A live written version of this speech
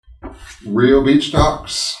Real Beach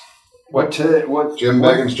Talks. What Jim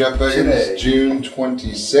Beggins, Jeff Beggins, today? June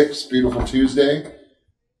 26th, beautiful Tuesday,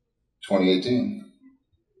 2018.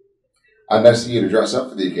 Nice of you to dress up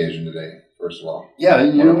for the occasion today, first of all. Yeah,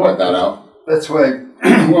 you know what? Point that out. That's why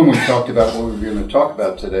when we talked about what we were going to talk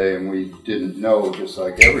about today, and we didn't know, just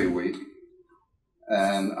like every week,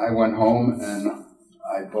 and I went home and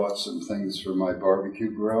I bought some things for my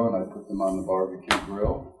barbecue grill, and I put them on the barbecue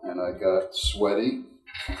grill, and I got sweaty,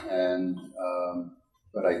 and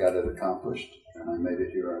but I got it accomplished, and I made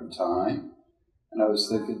it here on time. And I was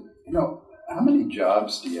thinking, how many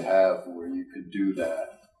jobs do you have where you could do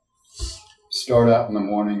that? Start out in the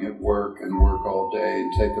morning at work and work all day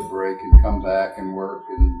and take a break and come back and work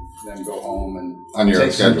and then go home and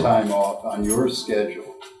take some time off on your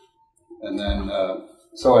schedule. And then,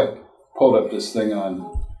 so I pulled up this thing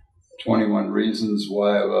on 21 Reasons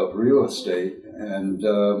Why I Love Real Estate. And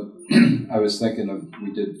I was thinking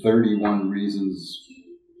we did 31 reasons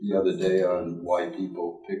the other day on why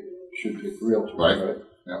people should pick realtors, right?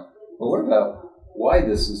 Yeah. But what about why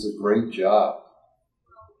this is a great job?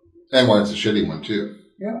 And why it's a shitty one, too.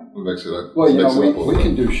 Yeah. We mix it up. Well, we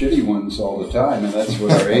can do shitty ones all the time, and that's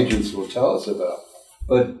what our agents will tell us about.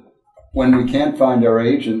 But when we can't find our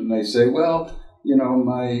agent, and they say, well,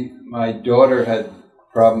 my daughter had a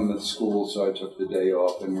problem at school, so I took the day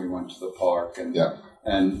off, and we went to the park. And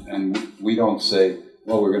and we don't say,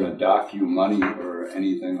 well, we're going to dock you money or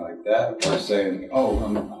anything like that. We're saying, I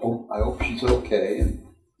hope she's okay, and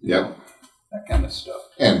that kind of stuff.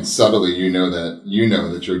 And subtly, you know that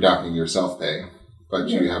you're docking yourself pay, but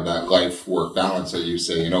you have that life-work balance that you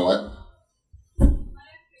say, you know what,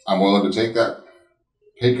 I'm willing to take that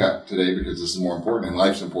pay cut today because this is more important, and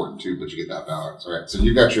life's important too, but you get that balance. All right, so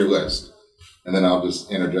you got your list, and then I'll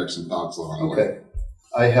just interject some thoughts along the way. Okay.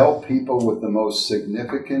 I help people with the most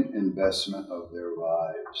significant investment of their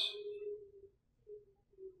lives.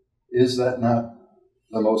 Is that not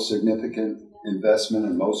the most significant investment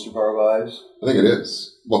in most of our lives? I think it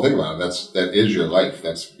is. Well, think about it. That is your life.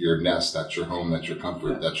 That's your nest. That's your home. That's your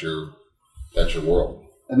comfort. That's your world.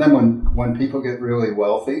 And then when people get really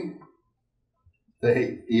wealthy,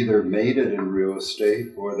 they either made it in real estate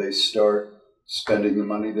or they start spending the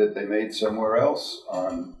money that they made somewhere else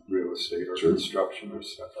on real estate or construction or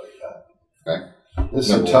stuff like that. Okay. This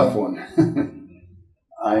is a tough one.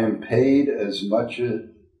 I am paid as much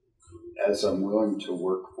as I'm willing to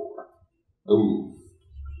work for. Ooh.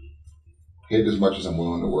 Paid as much as I'm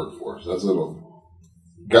willing to work for. So that's a little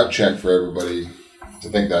gut check for everybody to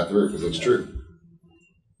think that through, because it's true.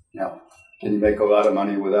 Now, can you make a lot of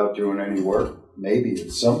money without doing any work? Maybe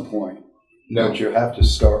at some point. No. But you have to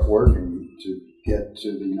start working to get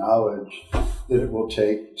to the knowledge that it will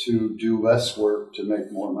take to do less work to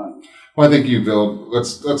make more money. Well, I think you build,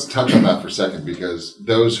 let's touch on that for a second, because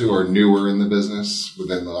those who are newer in the business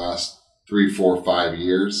within the last 3, 4, 5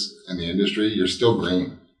 years in the industry, you're still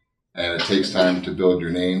green. And it takes time to build your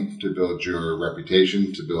name, to build your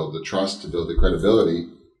reputation, to build the trust, to build the credibility.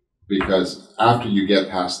 Because after you get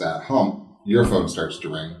past that hump, your phone starts to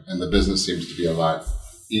ring and the business seems to be a lot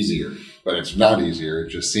easier. But it's not easier. It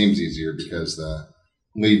just seems easier because the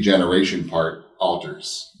lead generation part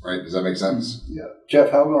alters. Right? Does that make sense? Yeah.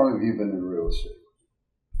 Jeff, how long have you been in real estate?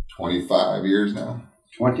 25 years now.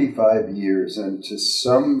 25 years. And to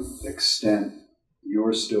some extent,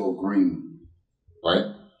 you're still green. Right.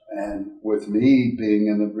 And with me being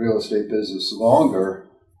in the real estate business longer,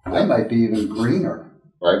 I might be even greener.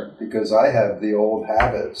 Right. Because I have the old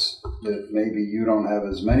habits that maybe you don't have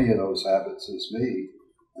as many of those habits as me.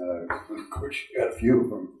 Of course, you got a few of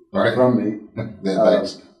them from me.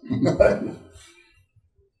 Thanks.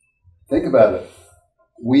 Think about it.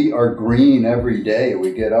 We are green every day.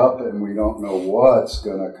 We get up and we don't know what's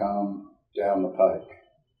going to come down the pike.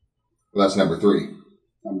 Well, that's number 3.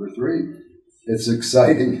 Number 3. It's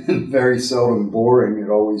exciting and very seldom boring. It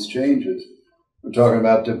always changes. We're talking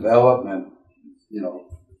about development,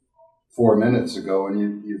 4 minutes ago, and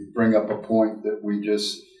you bring up a point that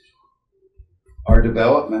our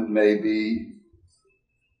development may be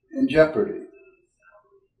in jeopardy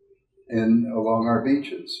along our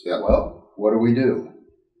beaches. Yep. Well, what do we do?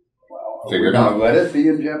 Well, are we going to let it be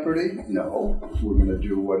in jeopardy? No. We're going to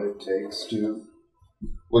do what it takes to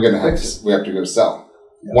we have to go sell.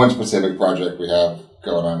 Yep. One specific project we have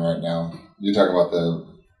going on right now. You talking about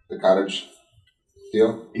the cottage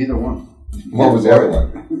deal? Either one. What was the other one?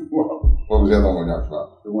 What was the other one we talked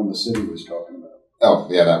about? The one the city was talking about. Oh,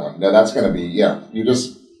 yeah, that one. No, that's going to be,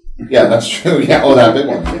 that's true. Yeah, that big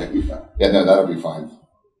one. Yeah, no, that'll be fine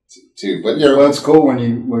too. But well, it's cool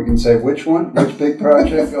when we can say which one, which big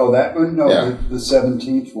project. Oh, that one. No, the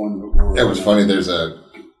 17th one. It was funny. There's a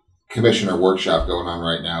commissioner workshop going on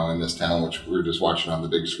right now in this town, which we're just watching on the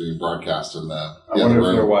big screen broadcast in the I wonder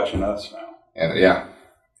if they're watching us now. And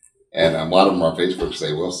and a lot of them are on Facebook, so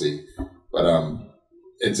they will see. But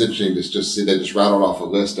it's interesting to just see they just rattled off a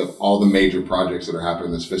list of all the major projects that are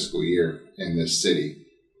happening this fiscal year in this city,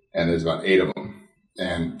 and there's about 8 of them,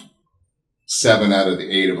 and 7 out of the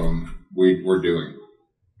 8 of them we're doing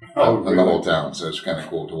in the whole town. So it's kind of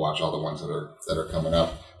cool to watch all the ones that are coming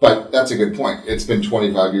up. But that's a good point. It's been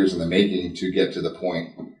 25 years in the making to get to the point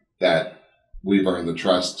that we've earned the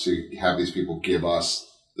trust to have these people give us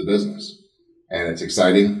the business. And it's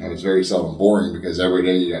exciting, and it's very seldom boring because every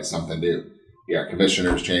day you got something new. You got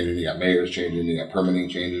commissioners changing, you got mayors changing, you got permitting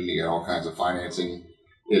changing, you got all kinds of financing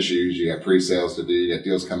issues, you got pre-sales to do, you got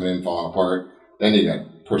deals coming in, falling apart. Then you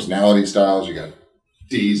got personality styles, you got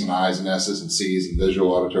D's and I's and S's and C's and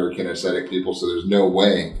visual, auditory, kinesthetic people. So there's no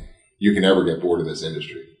way you can ever get bored of this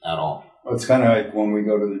industry at all. Well, it's kind of like when we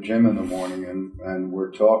go to the gym in the morning and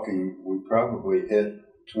we're talking, we probably hit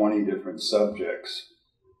 20 different subjects.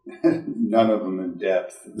 None of them in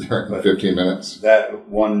depth. 15 minutes. That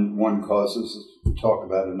one causes us to talk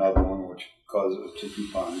about another one, which causes us to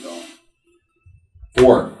keep on going.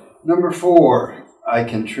 4. Number 4, I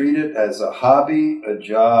can treat it as a hobby, a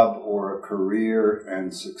job, or a career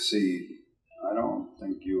and succeed. I don't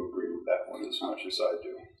think you agree with that one as much as I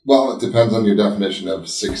do. Well, it depends on your definition of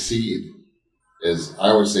succeed. Is I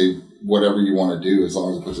always say whatever you want to do, as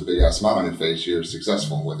long as it puts a big ass smile on your face, you're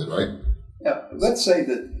successful with it, right? Yeah. Let's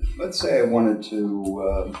say I wanted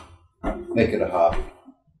to make it a hobby.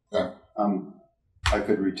 Yeah. I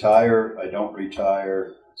could retire. I don't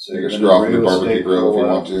retire. So you can screw off in the barbecue grill if you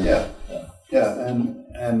want to. Yeah.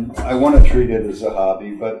 And I want to treat it as a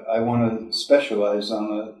hobby, but I want to specialize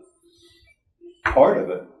on a part of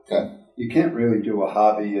it. Okay. You can't really do a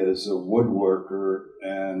hobby as a woodworker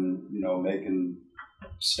and, making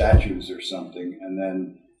statues or something and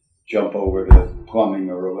then jump over to plumbing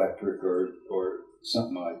or electric or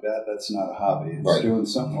something like that. That's not a hobby. It's right. Doing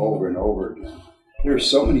something over and over again. There are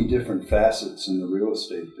so many different facets in the real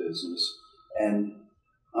estate business, and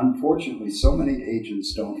unfortunately, so many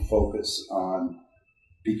agents don't focus on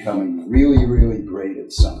becoming really, really great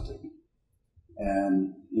at something.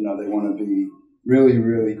 And, they want to be really,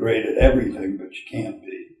 really great at everything, but you can't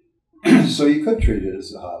be. So you could treat it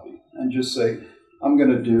as a hobby and just say, I'm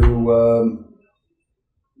going to do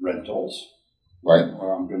rentals, right?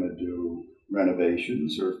 Or I'm going to do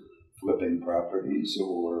renovations or flipping properties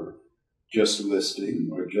or just listing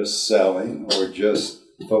or just selling or just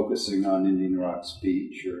focusing on Indian Rocks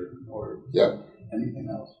Beach or anything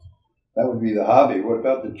else. That would be the hobby. What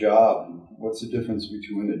about the job? What's the difference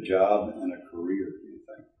between a job and a career, do you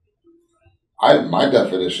think? My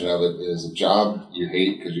definition of it is a job you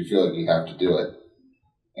hate because you feel like you have to do it,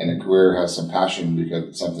 and a career has some passion because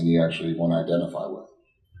it's something you actually want to identify with.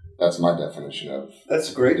 That's my definition of.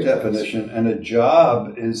 That's a great definition. And a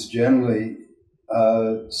job is generally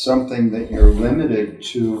something that you're limited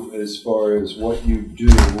to as far as what you do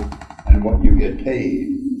and what you get paid.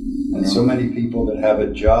 And so many people that have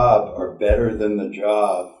a job are better than the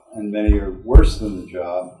job, and many are worse than the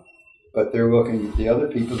job. But they're looking at the other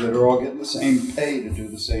people that are all getting the same pay to do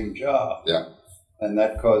the same job. Yeah. And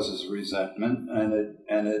that causes resentment,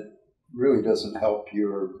 and it really doesn't help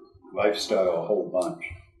your lifestyle a whole bunch.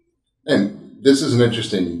 And this is an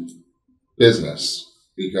interesting business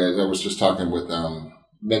because I was just talking with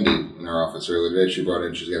Mindy in our office earlier today. She brought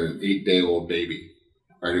in, she's got an 8-day-old baby,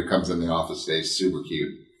 right, who comes in the office today, super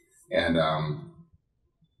cute. And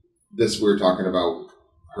we were talking about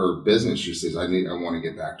her business. She says, I want to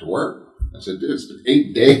get back to work. I said, dude, it's been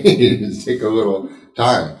 8 days. Take a little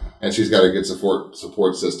time. And she's got a good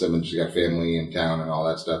support system, and she's got family in town and all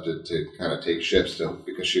that stuff to kind of take shifts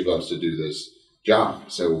because she loves to do this job.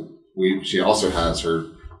 So she also has her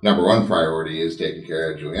number one priority is taking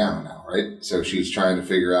care of Juliana now, right? So she's trying to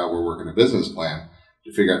figure out, we're working a business plan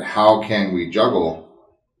to figure out how can we juggle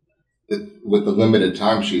with the limited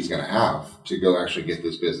time she's going to have to go actually get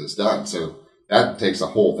this business done. So that takes a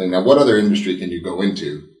whole thing. Now, what other industry can you go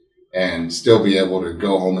into and still be able to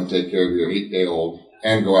go home and take care of your 8-day-old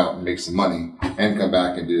and go out and make some money and come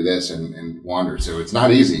back and do this and wander? So it's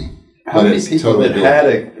not easy. How many people that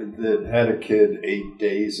had a kid 8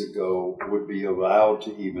 days ago would be allowed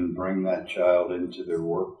to even bring that child into their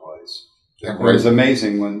workplace? Yeah, right. It was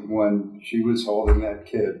amazing when she was holding that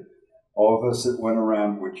kid. All of us that went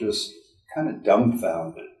around were just kind of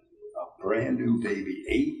dumbfounded. A brand new baby,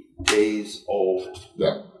 8 days old.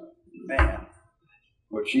 Yeah. Man,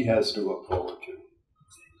 what she has to look forward to.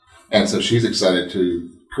 And so she's excited to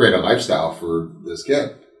create a lifestyle for this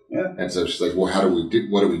kid. Yeah. And so she's like, well,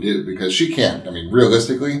 what do we do? Because she can't. I mean,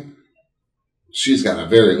 realistically, she's got a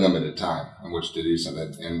very limited time in which to do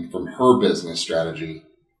something. And from her business strategy,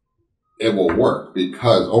 it will work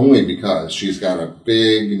only because she's got a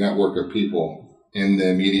big network of people in the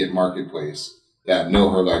immediate marketplace that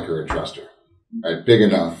know her, like her, and trust her. Right? Big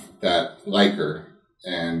enough that like her,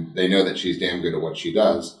 and they know that she's damn good at what she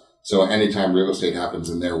does. So anytime real estate happens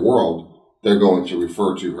in their world, they're going to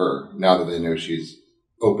refer to her now that they know she's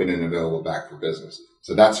open and available back for business.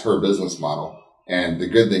 So that's her business model. And the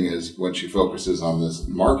good thing is when she focuses on this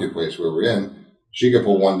marketplace where we're in, she could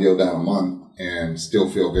pull one deal down a month and still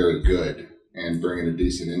feel very good and bring in a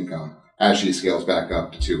decent income as she scales back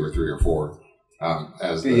up to 2 or 3 or 4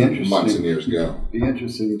 as the months and years go. Be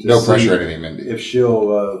interesting to no see pressure at any Mindy. If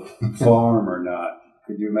she'll farm or not.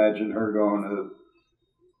 Could you imagine her going to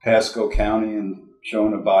Pasco County and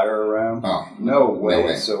showing a buyer around? Oh, no way. No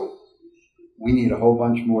way. So we need a whole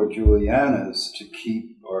bunch more Julianas to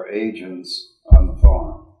keep our agents on the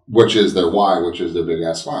farm. Which is their why, which is their big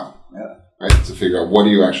ass smile. Yeah. Right? To figure out what are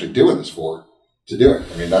you actually doing this for to do it.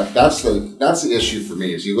 I mean, that's the issue for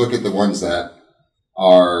me is you look at the ones that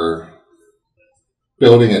are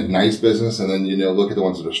building a nice business and then, look at the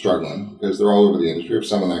ones that are struggling because they're all over the industry, or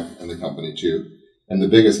some in the company too. And the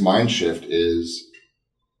biggest mind shift is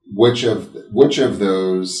which of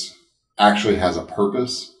those actually has a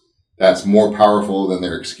purpose that's more powerful than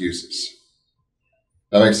their excuses.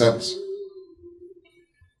 That makes sense?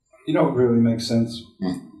 It really makes sense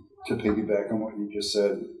to piggyback on what you just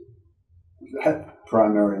said. That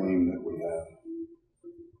primary aim that we have.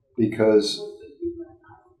 Because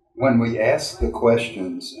when we ask the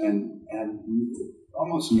questions, and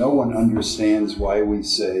almost no one understands why we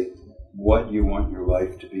say what you want your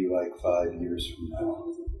life to be like 5 years from now.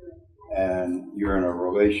 And you're in a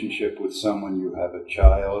relationship with someone, you have a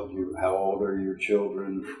child, how old are your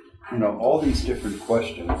children? All these different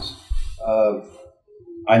questions.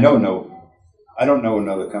 I don't know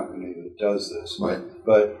another company that does this, right.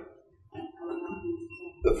 But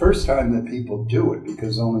the first time that people do it,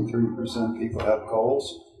 because only 3% of people have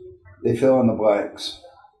goals, they fill in the blanks.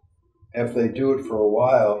 If they do it for a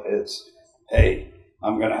while, it's, hey,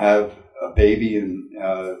 I'm going to have a baby in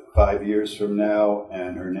 5 years from now,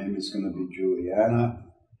 and her name is going to be Juliana,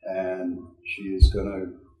 and she is going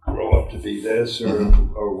to grow up to be this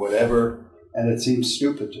or whatever. And it seems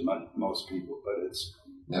stupid to most people, but it's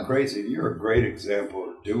crazy. You're a great example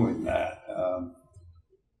of doing that.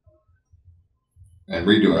 And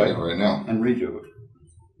redoing it right now. And redo it.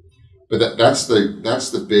 But that's the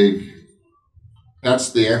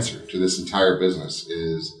answer to this entire business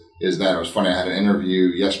is that it was funny. I had an interview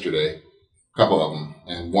yesterday, a couple of them,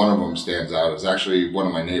 and one of them stands out. It's actually one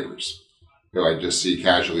of my neighbors who I just see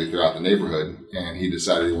casually throughout the neighborhood, and he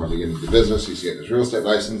decided he wanted to get into the business. He's getting his real estate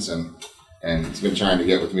license, and he's been trying to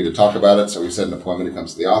get with me to talk about it. So we set an appointment. He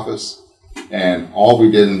comes to the office, and all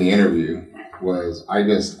we did in the interview was I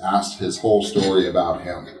just asked his whole story about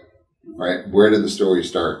him. Right? Where did the story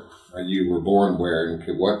start? Right? You were born where? And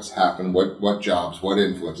what's happened? What jobs? What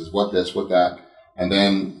influences? What this? What that? And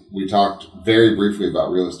then we talked very briefly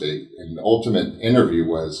about real estate. And the ultimate interview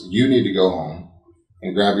was you need to go home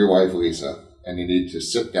and grab your wife, Lisa, and you need to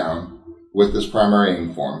sit down with this primary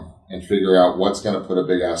aim form and figure out what's going to put a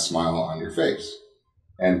big-ass smile on your face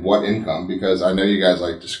and what income, because I know you guys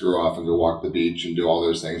like to screw off and go walk the beach and do all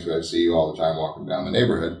those things, because I see you all the time walking down the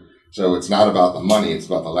neighborhood. So it's not about the money, it's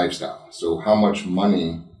about the lifestyle. So how much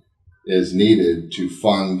money is needed to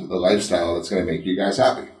fund the lifestyle that's going to make you guys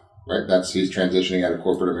happy, right? He's transitioning out of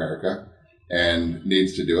corporate America and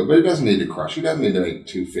needs to do it, but he doesn't need to crush. He doesn't need to make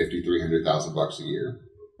 $250,000, $300,000 a year.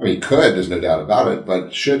 I mean, he could, there's no doubt about it,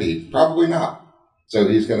 but should he? Probably not. So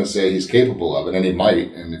he's going to say he's capable of it, and he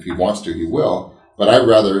might, and if he wants to, he will. But I'd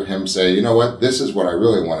rather him say, you know what, this is what I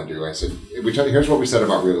really want to do. I said, here's what we said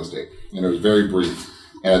about real estate. And it was very brief,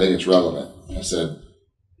 and I think it's relevant. I said,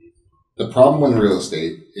 the problem with real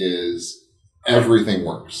estate is everything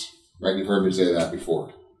works, right? You've heard me say that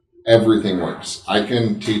before. Everything works. I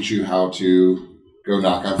can teach you how to go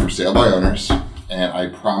knock on for sale by owners, and I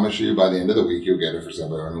promise you by the end of the week, you'll get a for sale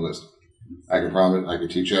by owner listing. I can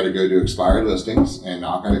teach you how to go do expired listings and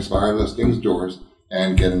knock on expired listings doors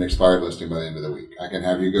and get an expired listing by the end of the week. I can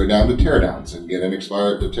have you go down to teardowns and get an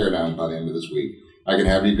expired teardown by the end of this week. I can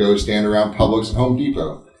have you go stand around Publix and Home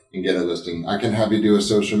Depot and get a listing. I can have you do a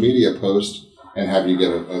social media post and have you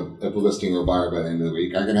get a listing or buyer by the end of the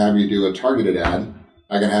week. I can have you do a targeted ad.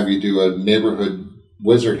 I can have you do a neighborhood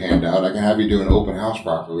wizard handout. I can have you do an open house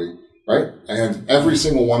properly, right? And every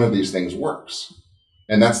single one of these things works.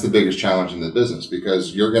 And that's the biggest challenge in the business,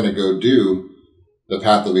 because you're going to go do the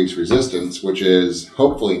path of least resistance, which is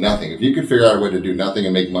hopefully nothing. If you can figure out a way to do nothing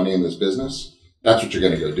and make money in this business, that's what you're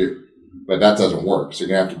going to go do. But that doesn't work. So you're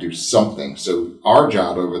going to have to do something. So our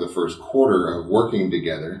job over the first quarter of working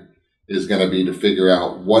together is going to be to figure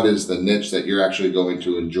out what is the niche that you're actually going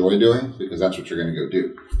to enjoy doing, because that's what you're going to go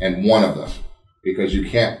do. And one of them, because you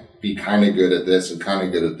can't be kind of good at this and kind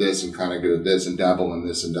of good at this and kind of good at this and dabble in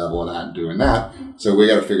this and dabble in that and doing that. So we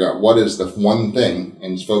got to figure out what is the one thing,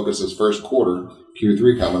 and focus this first quarter,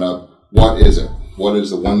 Q3 coming up. What is it? What is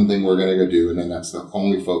the one thing we're going to go do? And then that's the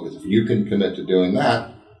only focus. If you can commit to doing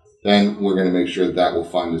that, then we're going to make sure that will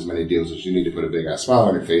fund as many deals as you need to put a big ass smile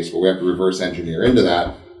on your face. But we have to reverse engineer into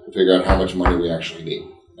that to figure out how much money we actually need.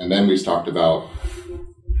 And then we talked about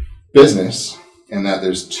business, and that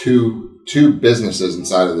there's two businesses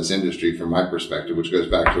inside of this industry from my perspective, which goes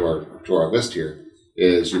back to our list here,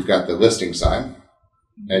 is you've got the listing side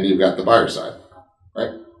and you've got the buyer side,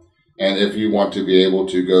 right? And if you want to be able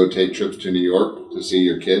to go take trips to New York to see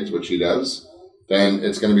your kids, which he does, then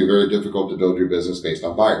it's going to be very difficult to build your business based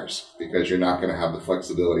on buyers, because you're not going to have the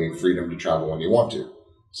flexibility and freedom to travel when you want to.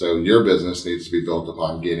 So your business needs to be built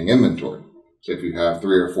upon gaining inventory. So if you have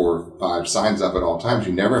 3 or 4 or 5 signs up at all times,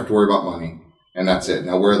 you never have to worry about money, and that's it.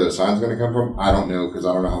 Now, where are those signs going to come from? I don't know, because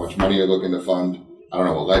I don't know how much money you're looking to fund. I don't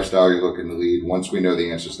know what lifestyle you're looking to lead. Once we know the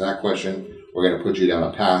answers to that question, we're going to put you down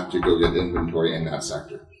a path to go get inventory in that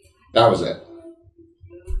sector. That was it.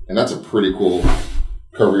 And that's a pretty cool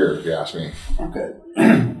career, if you ask me. Okay.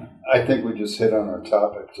 I think we just hit on our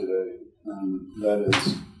topic today. That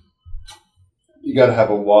is, you got to have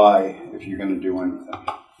a why if you're going to do anything.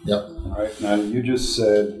 Yep. All right. Now, you just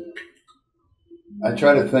said, I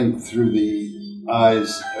try to think through the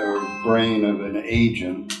eyes or brain of an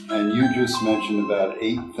agent, and you just mentioned about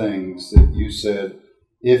 8 things that you said,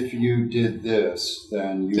 if you did this,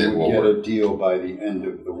 then you would get a deal by the end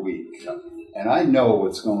of the week. Yep. And I know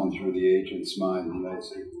what's going through the agent's mind, and they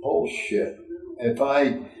say, bullshit. If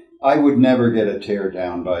I would never get a tear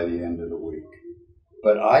down by the end of the week.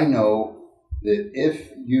 But I know that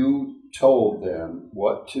if you told them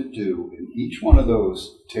what to do in each one of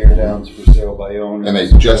those tear downs for sale by owners. And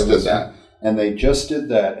they just did that. And they just did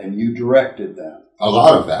that, and you directed them. A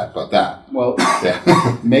lot of that, but that. Well, yeah.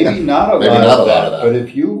 maybe not a maybe lot not of a lot that, but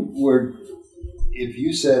if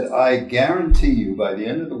you said, I guarantee you by the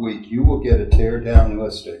end of the week, you will get a tear down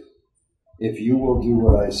listing if you will do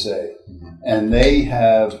what I say. Mm-hmm. And they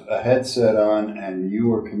have a headset on and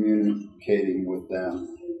you are communicating with them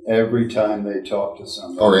every time they talk to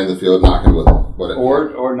somebody. Or in the field knocking with them.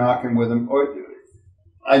 Or knocking with them. Or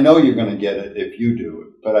I know you're going to get it if you do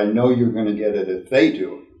it, but I know you're going to get it if they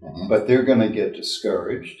do it. Mm-hmm. But they're going to get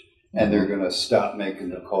discouraged, and they're going to stop making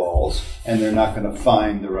the calls, and they're not going to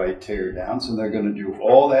find the right tear downs, and they're going to do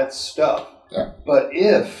all that stuff. Yeah. But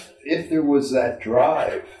if there was that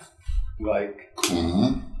drive, like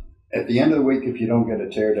at the end of the week, if you don't get a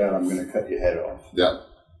tear down, I'm going to cut your head off. Yeah.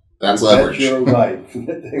 That's leverage. That's your life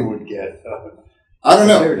that they would get. I don't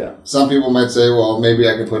know. Tear down. Some people might say, well, maybe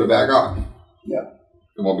I can put it back on. Yeah.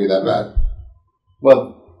 It won't be that bad.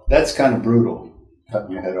 Well, that's kind of brutal,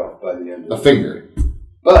 cutting your head off by the end of the finger.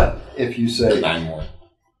 But if you say, 9 more.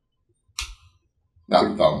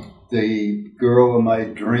 Not thumb. The girl of my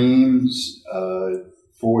dreams,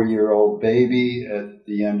 4-year-old baby at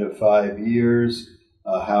the end of 5 years,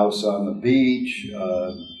 a house on the beach,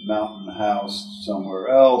 a mountain house somewhere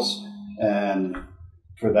else, and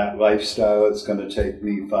for that lifestyle, it's going to take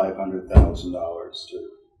me $500,000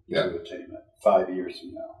 to attain that 5 years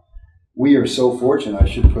from now. We are so fortunate, I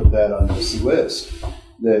should put that on this list,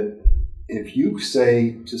 that if you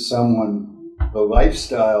say to someone the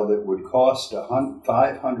lifestyle that would cost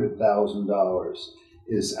 $500,000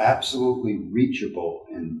 is absolutely reachable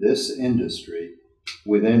in this industry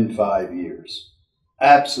within 5 years.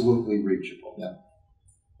 Absolutely reachable. Yeah.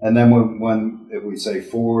 And then when if we say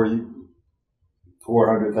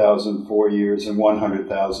 400,000 4 years and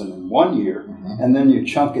 100,000 in 1 year, and then you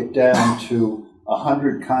chunk it down to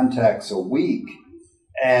 100 contacts a week,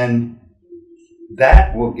 and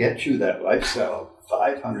that will get you that lifestyle of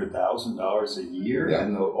 $500,000 a year,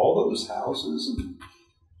 and all those houses and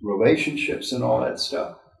relationships and all that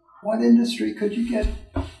stuff. What industry could you get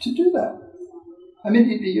to do that? I mean,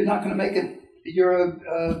 you're not going to make it. You're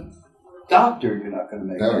a doctor. You're not going to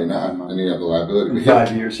make it. No, you're not. And you have the liability. In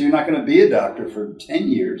 5 years. So you're not going to be a doctor for 10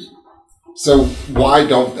 years. So why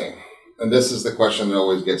don't they? And this is the question that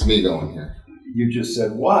always gets me going here. You just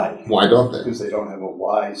said why. Why don't they? Because they don't have a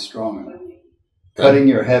why strong enough. Cutting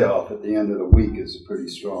your head off at the end of the week is a pretty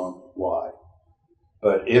strong why.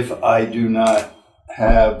 But if I do not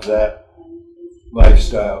have that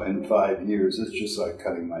lifestyle in 5 years, it's just like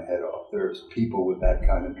cutting my head off. There's people with that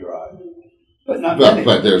kind of drive. But not many.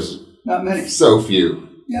 But there's not many. So few.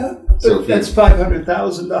 Yeah. So that's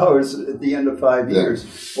 $500,000 at the end of 5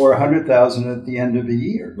 years, or $100,000 at the end of a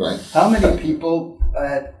year. Right. How many people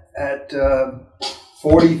at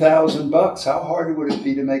 $40,000? How hard would it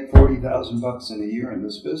be to make $40,000 in a year in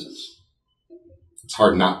this business? It's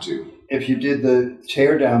hard not to. If you did the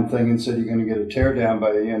tear down thing and said you're going to get a tear down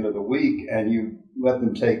by the end of the week, and you let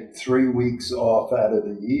them take 3 weeks off out of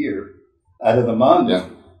the year, out of the month,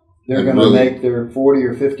 they're going to make their $40,000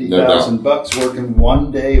 or $50,000 working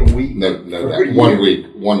 1 day a week. No doubt.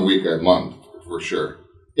 1 week a month for sure.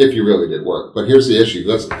 If you really did work. But here's the issue.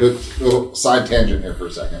 Let's little side tangent here for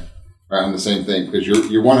a second. Right, on the same thing, because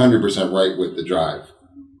you're 100% right with the drive,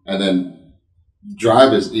 and then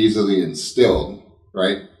drive is easily instilled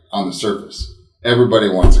right on the surface. Everybody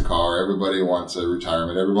wants a car. Everybody wants a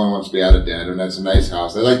retirement. Everyone wants to be out of debt, and that's a nice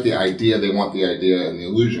house. They like the idea. They want the idea and the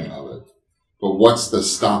illusion of it. But what's the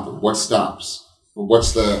stopper? What stops?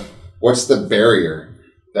 What's the barrier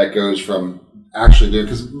that goes from actually doing?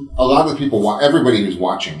 Because a lot of the people, everybody who's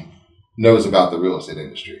watching, knows about the real estate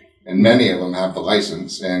industry. And many of them have the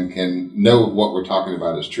license and can know what we're talking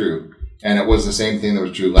about is true. And it was the same thing that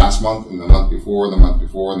was true last month and the month before and the month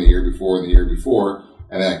before and the year before and the year before.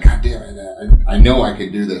 And then, God damn it, I know I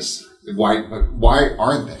could do this. Why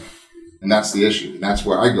aren't they? And that's the issue. And that's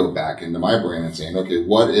where I go back into my brain and saying, okay,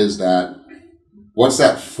 what's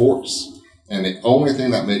that force? And the only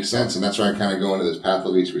thing that makes sense, and that's why I kind of go into this path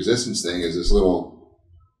of least resistance thing, is this little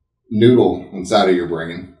noodle inside of your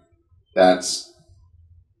brain that's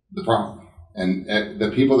the problem. And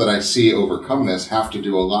the people that I see overcome this have to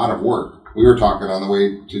do a lot of work. We were talking on the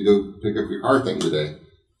way to go pick up your car thing today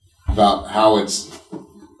about how it's,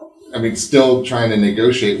 still trying to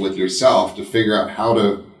negotiate with yourself to figure out how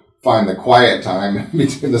to find the quiet time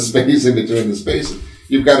between the spaces.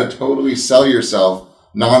 You've got to totally sell yourself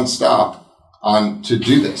nonstop to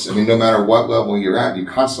do this. No matter what level you're at, you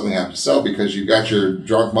constantly have to sell, because you've got your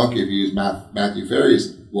drunk monkey, if you use Matthew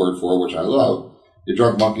Ferry's word for it, which I love. Your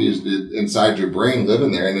drunk monkey is inside your brain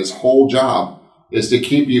living there, and his whole job is to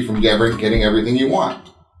keep you from getting everything you want.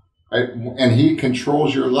 Right? And he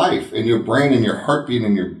controls your life and your brain and your heartbeat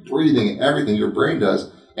and your breathing and everything your brain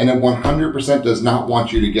does. And it 100% does not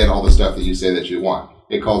want you to get all the stuff that you say that you want.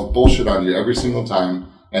 It calls bullshit on you every single time.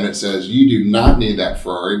 And it says, you do not need that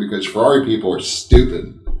Ferrari, because Ferrari people are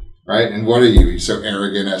stupid. Right? And what are you? You're so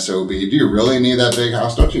arrogant, SOB. Do you really need that big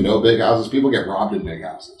house? Don't you know big houses? People get robbed in big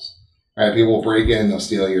houses. Right? People will break in, they'll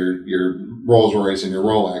steal your Rolls Royce and your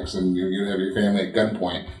Rolex, and you have your family at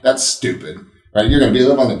gunpoint. That's stupid. Right? You're going to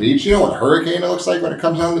live on the beach. You know what a hurricane looks like when it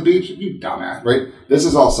comes on the beach? You dumbass. Right? This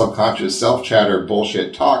is all subconscious self-chatter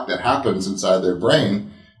bullshit talk that happens inside their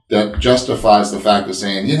brain that justifies the fact of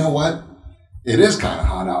saying, you know what? It is kind of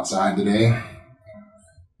hot outside today.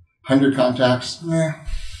 100 contacts? Let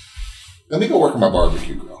me go work on my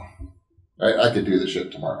barbecue grill. Right? I could do this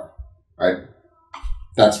shit tomorrow. Right?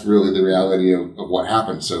 That's really the reality of what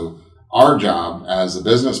happens. So our job as a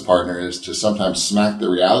business partner is to sometimes smack the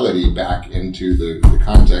reality back into the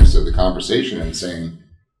context of the conversation and saying,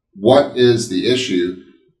 what is the issue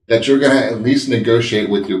that you're going to at least negotiate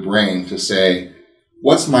with your brain to say,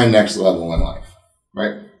 what's my next level in life?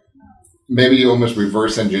 Right? Maybe you almost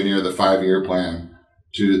reverse engineer the 5-year plan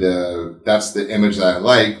to that's the image that I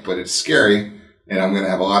like, but it's scary. And I'm going to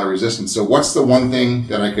have a lot of resistance. So what's the one thing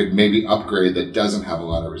that I could maybe upgrade that doesn't have a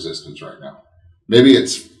lot of resistance right now? Maybe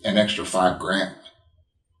it's an extra $5,000,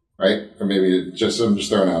 right? Or maybe I'm just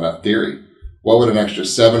throwing out a theory. What would an extra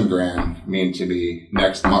 $7,000 mean to me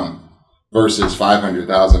next month versus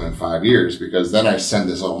 $500,000 in 5 years? Because then I send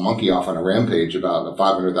this little monkey off on a rampage about a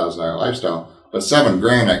 $500,000 lifestyle. But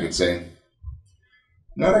 $7,000, I could say,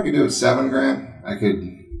 you know what I could do with $7,000? I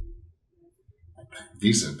could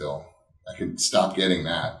Visa bill. I could stop getting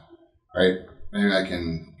that, right? Maybe I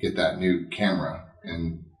can get that new camera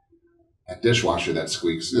and a dishwasher that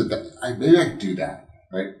squeaks. Maybe I could do that,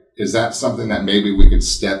 right? Is that something that maybe we could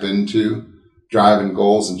step into, driving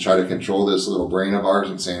goals, and try to control this little brain of ours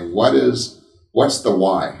and saying, what's the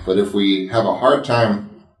why? But if we have a hard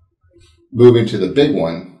time moving to the big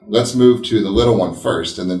one, let's move to the little one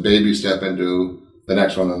first, and then baby step into the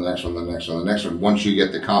next one, and the next one, and the next one, and the next one. Once you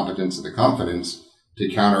get the competence and the confidence to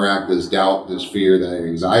counteract this doubt, this fear, that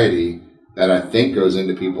anxiety that I think goes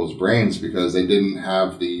into people's brains because they didn't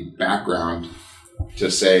have the background to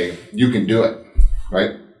say, you can do it,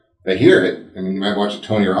 right? They hear it. You might watch a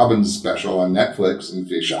Tony Robbins special on Netflix and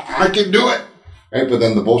you say, I can do it, right? But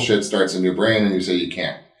then the bullshit starts in your brain and you say you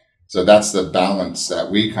can't. So that's the balance that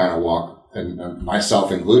we kind of walk, and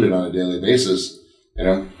myself included, on a daily basis.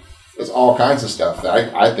 There's all kinds of stuff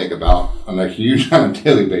that I think about on a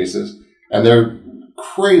daily basis. And they're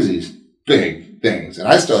crazy big big things. And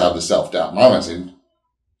I still have the self-doubt. Mama saying,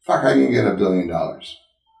 fuck, how can you get $1 billion?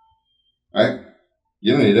 Right?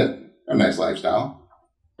 You don't need it. A nice lifestyle.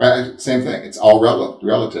 Right? Same thing. It's all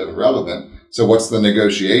relative and relevant. So what's the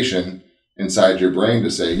negotiation inside your brain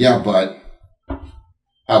to say, yeah, but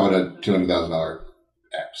how about a $200,000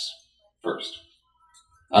 X first?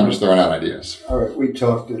 I'm just throwing out ideas. All right. We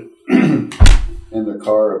talked in the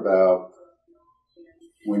car about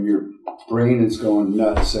when your brain is going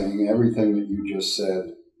nuts saying everything that you just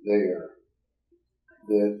said there,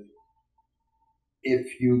 that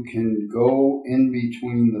if you can go in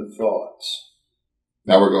between the thoughts.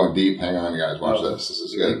 Now we're going deep. Hang on, guys. Watch this. This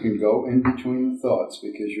is good. You can go in between the thoughts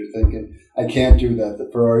because you're thinking, I can't do that. The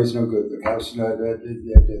Ferrari's no good. The house is not good.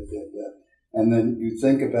 And then you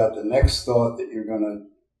think about the next thought that you're going to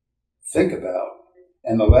think about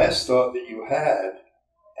and the last thought that you had,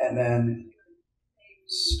 and then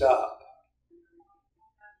stop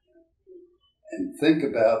and think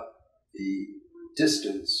about the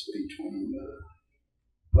distance between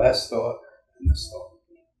the last thought and this thought.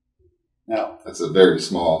 Now, that's a very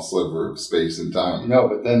small sliver of space and time. No,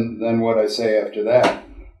 but then what I say after that,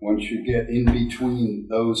 once you get in between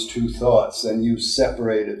those two thoughts, then you've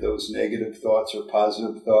separated those negative thoughts or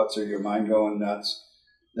positive thoughts or your mind going nuts.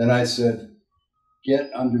 Then I said,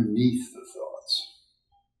 get underneath the thoughts.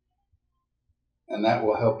 And that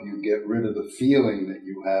will help you get rid of the feeling that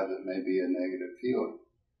you have that may be a negative feeling.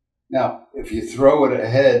 Now, if you throw it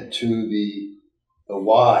ahead to the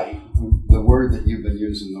why, the word that you've been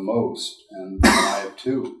using the most, and I have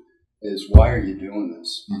too, is why are you doing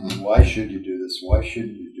this? Mm-hmm. Why should you do this? Why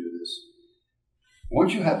shouldn't you do this?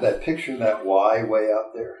 Once you have that picture, that why way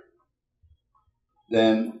out there,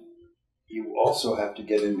 then you also have to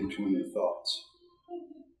get in between the thoughts.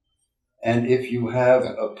 And if you have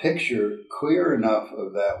a picture clear enough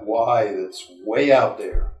of that why that's way out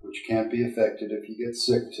there, which can't be affected if you get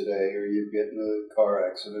sick today or you get in a car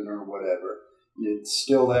accident or whatever, it's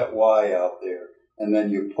still that why out there. And then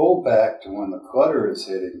you pull back to when the clutter is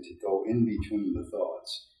hitting to go in between the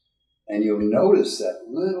thoughts. And you'll notice that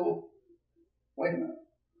little, wait a minute,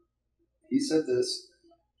 he said this,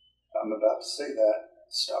 I'm about to say that,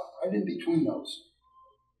 stop right in between those.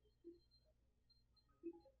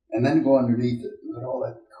 And then go underneath it and let all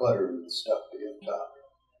that clutter and stuff be up top.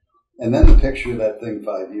 And then the picture of that thing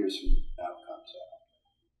 5 years from now comes out.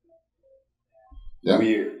 Yeah.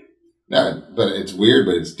 Weird. Yeah, but it's weird,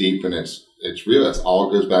 but it's deep and it's real. It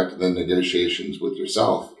all goes back to the negotiations with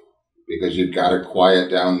yourself because you've got to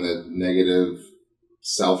quiet down the negative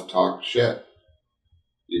self-talk shit.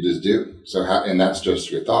 You just do. So and that's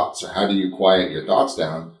just your thoughts. So how do you quiet your thoughts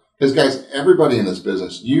down? Because guys, everybody in this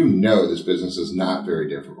business, you know this business is not very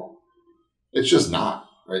difficult. It's just not,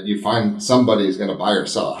 right? You find somebody is going to buy or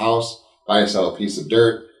sell a house, buy or sell a piece of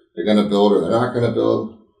dirt. They're going to build or they're not going to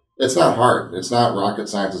build. It's not hard. It's not rocket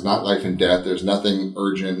science. It's not life and death. There's nothing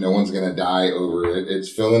urgent. No one's going to die over it.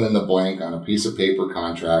 It's filling in the blank on a piece of paper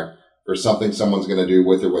contract for something someone's going to do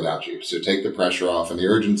with or without you. So take the pressure off and the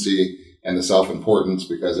urgency and the self-importance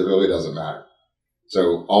because it really doesn't matter.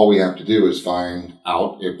 So all we have to do is find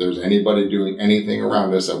out if there's anybody doing anything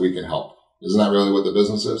around us that we can help. Isn't that really what the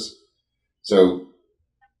business is? So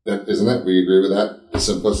that isn't it? We agree with that? The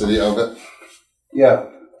simplicity of it? Yeah,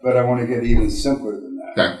 but I want to get even simpler than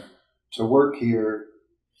that. Okay. To work here,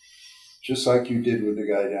 just like you did with the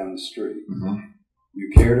guy down the street. Mm-hmm.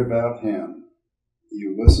 You cared about him.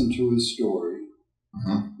 You listened to his story.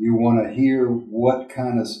 Mm-hmm. You want to hear what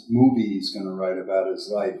kind of movie he's going to write about his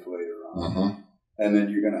life later on. Mm-hmm. And then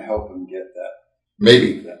you're going to help him get that.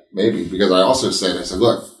 Maybe. Because I also said,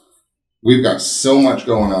 look, we've got so much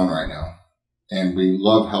going on right now, and we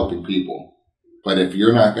love helping people. But if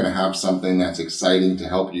you're not going to have something that's exciting to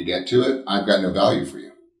help you get to it, I've got no value for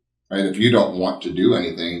you. Right? If you don't want to do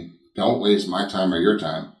anything, don't waste my time or your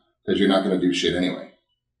time because you're not going to do shit anyway.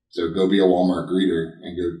 So go be a Walmart greeter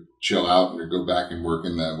and go chill out or go back and work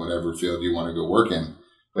in the whatever field you want to go work in.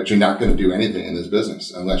 But you're not going to do anything in this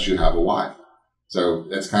business unless you have a why. So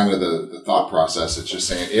that's kind of the thought process. It's just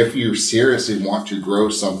saying if you seriously want to grow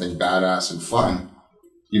something badass and fun,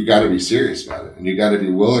 you've got to be serious about it. And you got to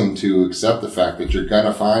be willing to accept the fact that you're going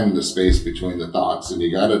to find the space between the thoughts and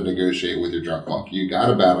you got to negotiate with your drunk monkey. You got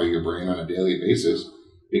to battle your brain on a daily basis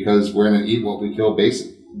because we're in an eat what we kill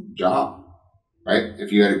basic job, right?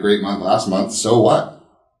 If you had a great month last month, so what?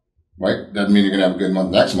 Right? Doesn't mean you're going to have a good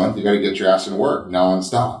month next month. You got to get your ass in work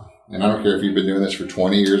nonstop. And I don't care if you've been doing this for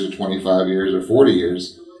 20 years or 25 years or 40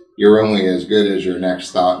 years, you're only as good as your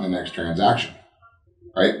next thought and the next transaction,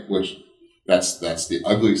 right? Which that's the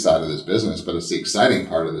ugly side of this business, but it's the exciting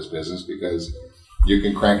part of this business because you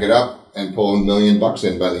can crank it up and pull $1 million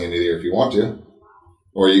in by the end of the year if you want to.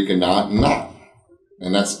 or you can not.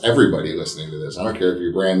 And that's everybody listening to this. I don't care if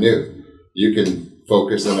you're brand new. You can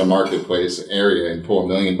focus in a marketplace area and pull $1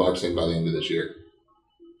 million in by the end of this year.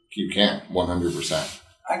 You can, 100%.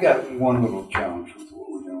 I got one little challenge with what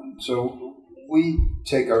we're doing. So we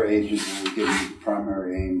take our agents and we give them the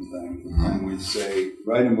primary aim thing, and we say,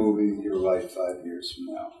 write a movie of your life 5 years from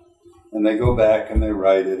now. And they go back and they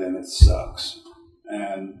write it, and it sucks.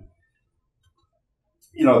 And,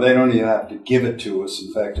 you know, they don't even have to give it to us.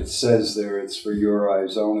 In fact, it says there it's for your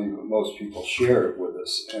eyes only, but most people share it with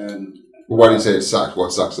us. And why do you say it sucks?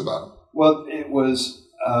 What sucks about it? well, it was,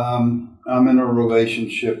 I'm in a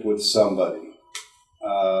relationship with somebody.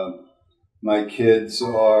 My kids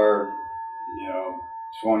are,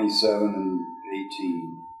 27 and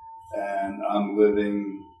 18, and I'm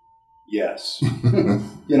living, yes,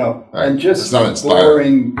 Right. and just It's not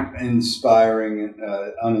boring, uninspiring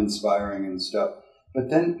and stuff. But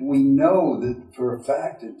then we know that for a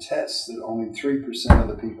fact it tests that only 3% of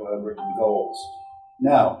the people have written goals.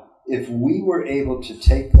 Now, if we were able to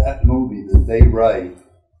take that movie that they write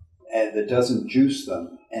and that doesn't juice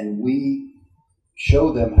them, and we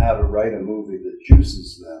show them how to write a movie that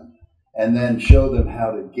juices them, and then show them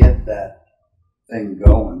how to get that thing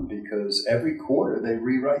going, because every quarter they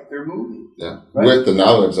rewrite their movie. Yeah. Right? With the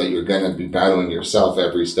knowledge that you're going to be battling yourself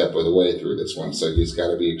every step of the way through this one. So you've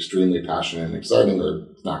got to be extremely passionate and exciting, or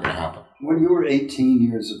it's not going to happen. When you were 18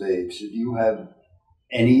 years of age, did you have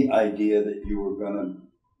any idea that you were going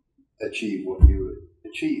to achieve what you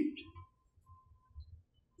achieved?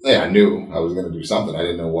 Yeah, I knew I was going to do something. I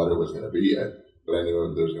didn't know what it was going to be yet, but I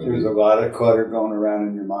knew there was going to be. There's a lot of clutter going around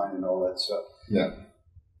in your mind and all that stuff. Yeah.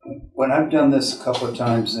 When I've done this a couple of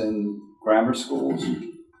times in grammar schools,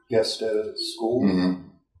 guest at a school,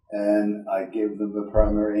 and I give them the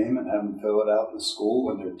primary aim and have them fill it out in the school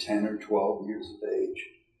when they're 10 or 12 years of age,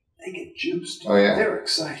 they get juiced. Oh, yeah. They're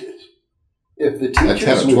excited. If the At 10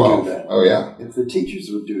 teachers or would 12. do that, Oh, yeah. if the teachers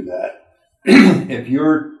would do that, if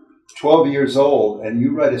you're 12 years old and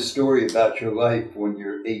you write a story about your life when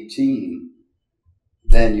you're 18,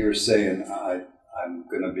 then you're saying, I'm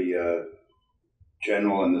going to be a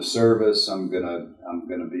general in the service. I'm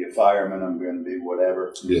gonna be a fireman. I'm gonna be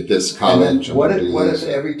whatever. Be at this college. What if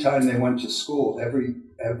every time they went to school,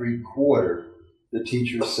 every quarter, the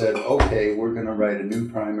teacher said, "Okay, we're gonna write a new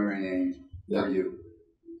primary aim for you."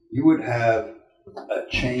 You would have a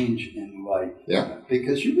change in life. Yeah.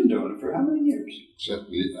 Because you've been doing it for how many years?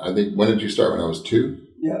 I think, when did you start? When I was 2?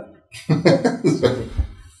 Yeah.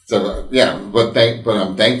 So yeah, but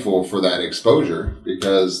I'm thankful for that exposure,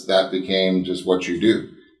 because that became just what you do.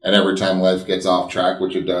 And every time life gets off track,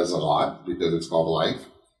 which it does a lot because it's called life,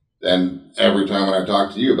 then every time when I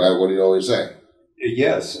talk to you about it, what do you always say?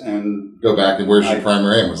 Yes, and go back and where's your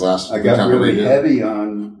primary aim? Was last I got really heavy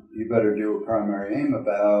on you better do a primary aim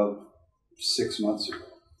about 6 months ago.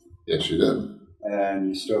 Yes, you did. And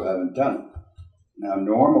you still haven't done it. Now,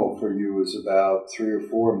 normal for you is about 3 or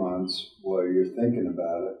 4 months where you're thinking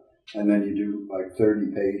about it, and then you do like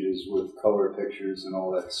 30 pages with color pictures and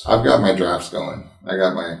all that stuff. I've got my drafts going.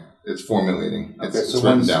 It's formulating. It's so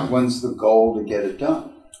written down. When's the goal to get it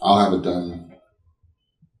done? I'll have it done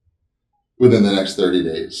within the next 30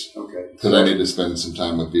 days. Okay. Because I need to spend some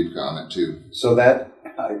time with Deepika on it too. So that,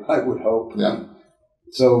 I would hope. Yeah.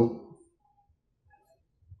 So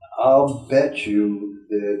I'll bet you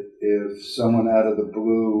that if someone out of the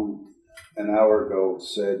blue an hour ago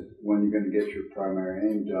said, when you're going to get your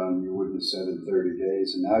primary aim done, you wouldn't have said in 30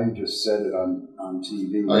 days. And now you just said it on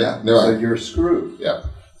TV. Oh, yeah. No, so you're screwed. Yeah.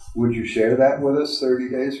 Would you share that with us 30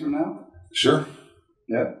 days from now? Sure.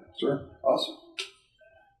 Yeah. Sure. Awesome.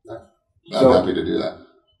 I'm happy to do that.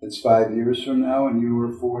 It's 5 years from now, and you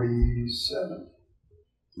were 47.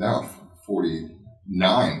 Now,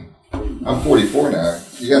 49. I'm 44 now.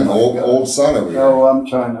 You got an old son over here. No,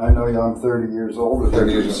 I know I'm 30 years older than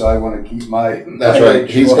you, so I want to keep my... That's right.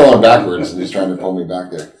 He's going backwards, and he's trying to pull me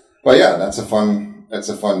back there. But yeah, that's a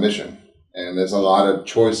fun mission. And there's a lot of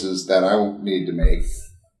choices that I will need to make,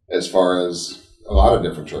 as far as a lot of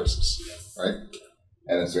different choices, right?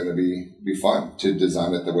 And it's going to be fun to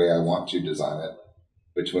design it the way I want to design it.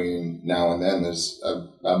 Between now and then, there's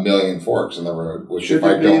a million forks in the road, which if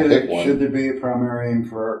I don't pick one... Should there be a primary aim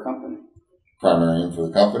for our company? Primary aim for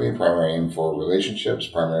the company, primary aim for relationships,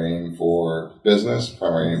 primary aim for business,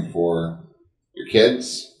 primary aim for your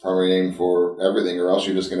kids, primary aim for everything, or else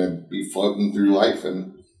you're just going to be floating through life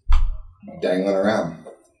and dangling around.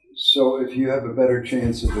 So if you have a better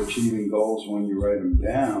chance of achieving goals when you write them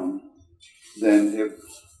down, then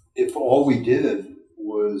if all we did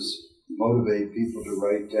was motivate people to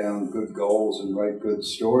write down good goals and write good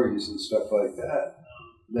stories and stuff like that,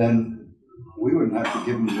 then we wouldn't have to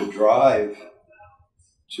give them the drive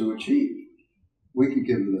to achieve. We could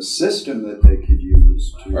give them the system that they could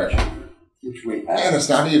use to achieve, which we have. And it's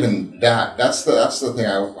not even that. That's the thing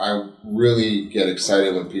I really get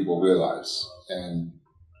excited when people realize and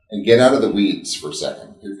get out of the weeds for a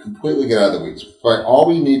second. You completely get out of the weeds. Right? All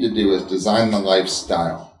we need to do is design the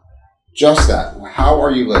lifestyle. Just that. How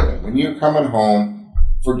are you living? When you're coming home,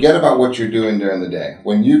 forget about what you're doing during the day.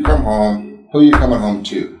 When you come home, who are you coming home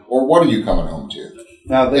to? Or what are you coming home to?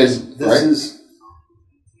 Now, this is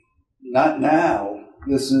not now.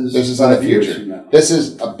 This is in the future. This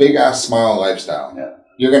is a big-ass smile lifestyle. Yeah.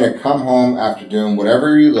 You're going to come home after doing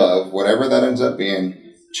whatever you love, whatever that ends up being,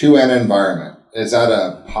 to an environment. Is that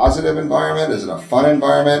a positive environment? Is it a fun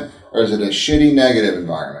environment? Or is it a shitty negative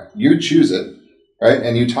environment? You choose it, right?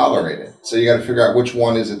 And you tolerate it. So you got to figure out which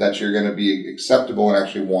one is it that you're going to be acceptable and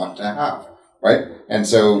actually want to have, right? And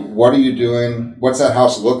so what are you doing? What's that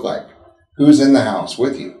house look like? Who's in the house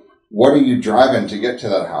with you? What are you driving to get to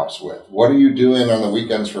that house with? What are you doing on the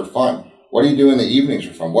weekends for fun? What do you do in the evenings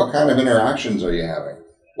for fun? What kind of interactions are you having?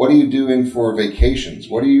 What are you doing for vacations?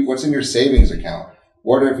 What's in your savings account?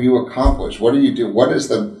 What have you accomplished? What do you do? What is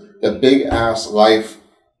the big ass life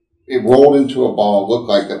it rolled into a ball look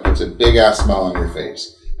like that puts a big ass smile on your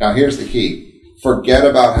face? Now here's the key. Forget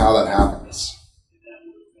about how that happens.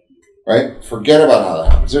 Right? Forget about how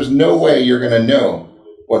that happens. There's no way you're going to know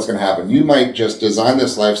what's going to happen. You might just design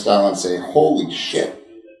this lifestyle and say, holy shit,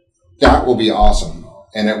 that will be awesome.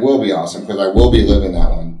 And it will be awesome because I will be living that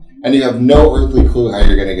one. And you have no earthly clue how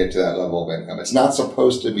you're going to get to that level of income. It's not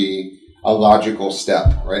supposed to be a logical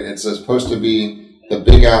step, right? It's supposed to be the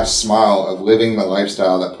big ass smile of living the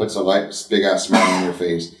lifestyle that puts a big ass smile on your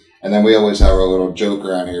face. And then we always have our little joke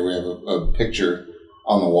around here. We have a picture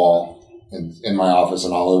on the wall in my office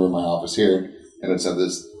and all over my office here. And it's of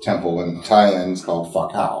this temple in Thailand. It's called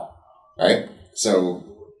Fuck How, right? So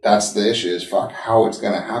that's the issue is fuck how it's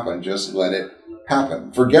going to happen. Just let it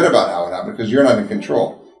happen. Forget about how it happened because you're not in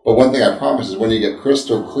control. But one thing I promise is when you get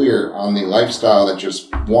crystal clear on the lifestyle that you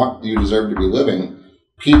deserve to be living,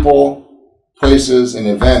 people, places, and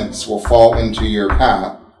events will fall into your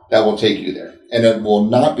path that will take you there. And it will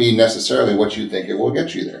not be necessarily what you think it will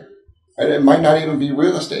get you there. Right? It might not even be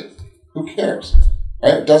real estate. Who cares?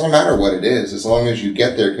 Right? It doesn't matter what it is as long as you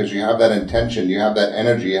get there because you have that intention, you have that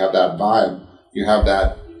energy, you have that vibe, you have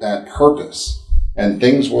that purpose. And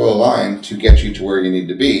things will align to get you to where you need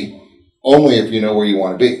to be. Only if you know where you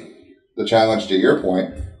want to be. The challenge, to your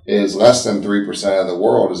point, is less than 3% of the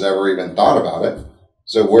world has ever even thought about it.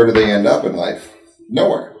 So where do they end up in life?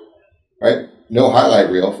 Nowhere, right? No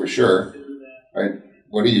highlight reel for sure, right?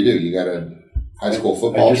 What do? You got a high school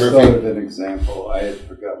football trophy? I just thought of an example. I had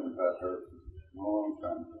forgotten about her a long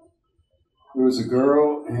time ago. There was a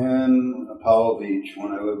girl in Apollo Beach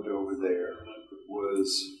when I lived over there. It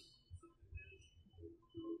was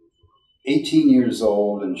 18 years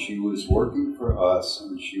old, and she was working for us,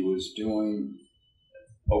 and she was doing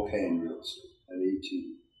okay in real estate at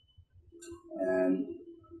 18. And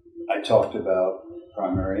I talked about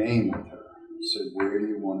primary aim with her. I said, where do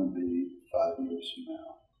you want to be 5 years from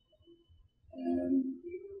now? And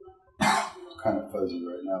it's kind of fuzzy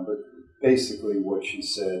right now, but basically what she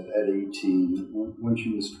said at 18, when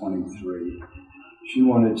she was 23, she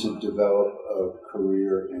wanted to develop a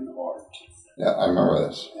career in art. Yeah, I remember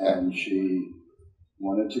this. And she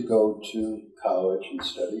wanted to go to college and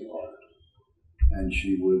study art. And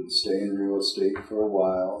she would stay in real estate for a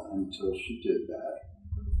while until she did that.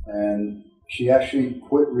 And she actually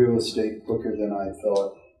quit real estate quicker than I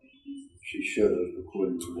thought she should have,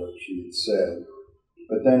 according to what she had said.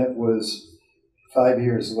 But then it was 5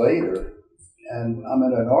 years later, and I'm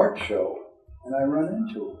at an art show, and I run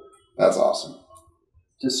into her. That's awesome.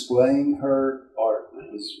 Displaying her art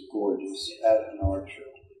that was gorgeous at an art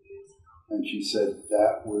show. And she said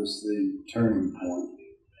that was the turning point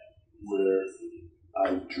where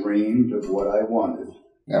I dreamed of what I wanted.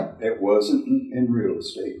 Yeah. It wasn't in real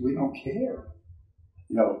estate. We don't care.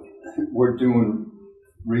 You know, we're doing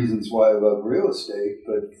reasons why I love real estate,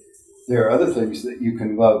 but there are other things that you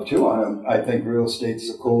can love too. I think real estate's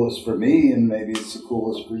the coolest for me, and maybe it's the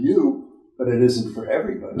coolest for you, but it isn't for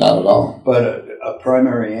everybody. Not at all. But a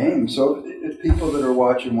primary aim. So if people that are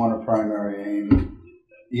watching want a primary aim,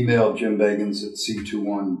 email Jim Beggins at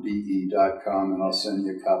c21be.com, and I'll send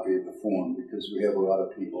you a copy of the form because we have a lot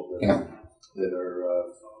of people that are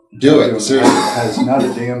do it. It has not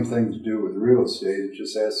a damn thing to do with real estate. It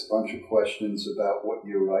just asks a bunch of questions about what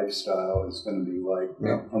your lifestyle is going to be like,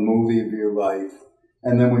 a movie of your life.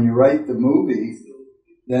 And then when you write the movie,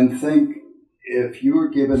 then think if you were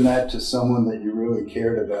given that to someone that you really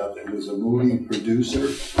cared about that was a movie producer,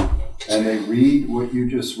 and they read what you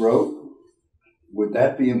just wrote, would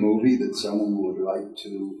that be a movie that someone would like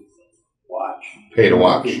to watch? Pay to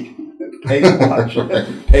watch. Pay to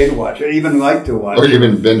watch. Pay to watch. Or even like to watch. Or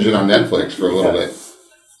even binge it on Netflix for a little bit.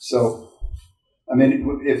 So, I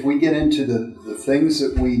mean, if we get into the things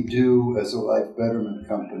that we do as a life betterment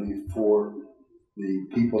company for the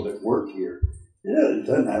people that work here, it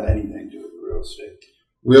doesn't have anything to do with real estate.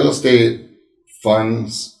 Real estate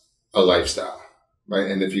funds a lifestyle, right?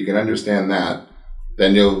 And if you can understand that,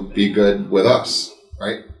 then you'll be good with us,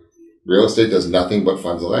 right? Real estate does nothing but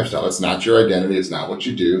funds a lifestyle. It's not your identity. It's not what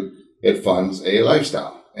you do. It funds a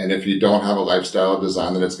lifestyle. And if you don't have a lifestyle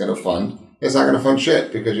design that it's going to fund, it's not going to fund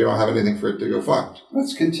shit because you don't have anything for it to go fund.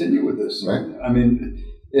 Let's continue with this. Right? I mean,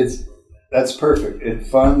 that's perfect. It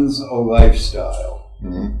funds a lifestyle.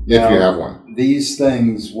 Mm-hmm. If you have one. These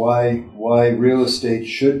things, why real estate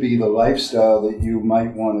should be the lifestyle that you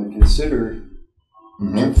might want to consider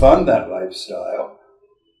to fund that lifestyle.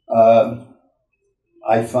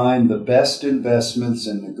 I find the best investments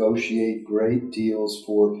and negotiate great deals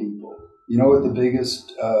for people. You know what the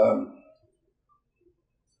biggest,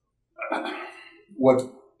 what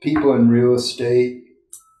people in real estate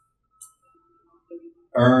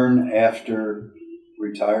earn after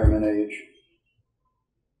retirement age?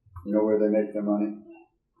 You know where they make their money?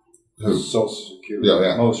 Who? Social Security.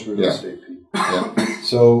 Yeah. Most real estate people. Yeah.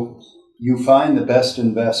 So you find the best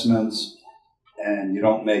investments and you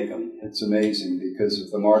don't make them. It's amazing because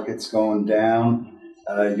if the market's going down,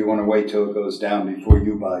 you want to wait till it goes down before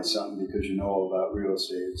you buy something because you know all about real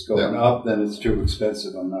estate. It's going up, then it's too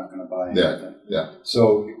expensive. I'm not going to buy anything. Yeah.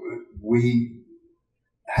 So we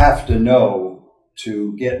have to know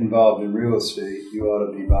to get involved in real estate, you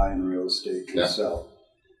ought to be buying real estate yourself.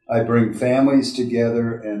 I bring families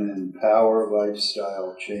together and empower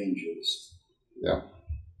lifestyle changes. Yeah.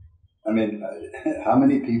 I mean, how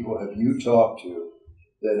many people have you talked to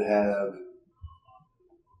that have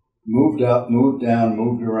moved up, moved down,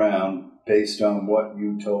 moved around based on what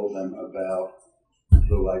you told them about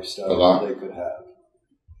the lifestyle that they could have?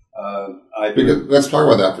 Let's talk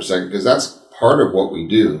about that for a second, because that's part of what we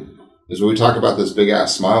do, is when we talk about this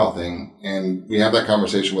big-ass smile thing, and we have that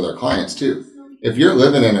conversation with our clients, too. If you're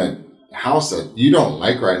living in a house that you don't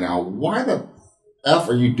like right now, why the F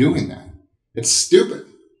are you doing that? It's stupid,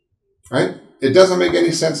 right? It doesn't make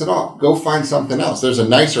any sense at all. Go find something else. There's a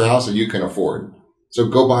nicer house that you can afford, so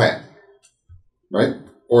go buy it, right?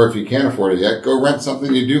 Or if you can't afford it yet, go rent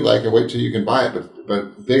something you do like and wait till you can buy it.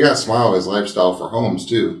 But Big Ass Smile is lifestyle for homes,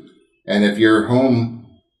 too. And if your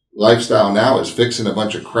home lifestyle now is fixing a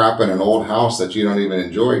bunch of crap in an old house that you don't even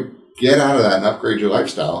enjoy, get out of that and upgrade your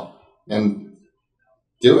lifestyle and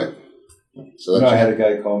do it. So I had a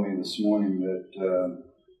guy call me this morning that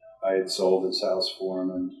I had sold his house for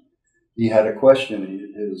him, and he had a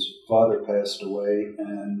question. His father passed away,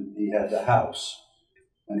 and he had the house,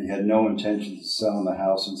 and he had no intention of selling the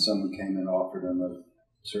house, and someone came and offered him a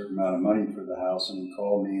certain amount of money for the house, and he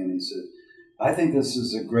called me, and he said, I think this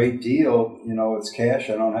is a great deal. You know, it's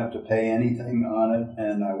cash. I don't have to pay anything on it,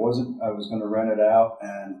 and I was going to rent it out,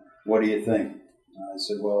 and what do you think? I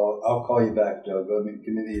said, well, I'll call you back, Doug.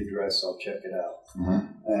 Give me the address. I'll check it out.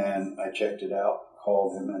 Mm-hmm. And I checked it out,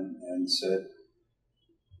 called him and said,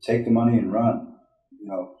 take the money and run. You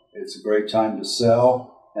know, it's a great time to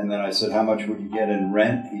sell. And then I said, how much would you get in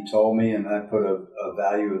rent? He told me, and I put a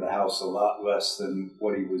value of the house a lot less than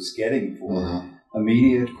what he was getting for. Mm-hmm.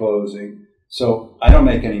 Immediate closing. So I don't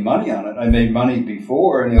make any money on it. I made money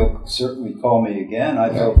before, and he'll certainly call me again. I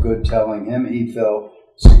felt good telling him. He felt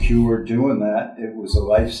secure doing that. It was a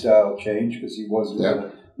lifestyle change because he wasn't going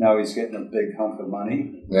to. Now he's getting a big hunk of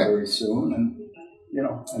money very soon, and you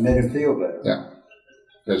know, I made him feel better. Yeah,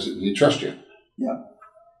 because he trusts you. Yeah.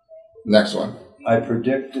 Next one. I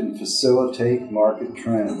predict and facilitate market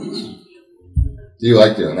trends. You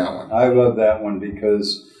like doing that one? I love that one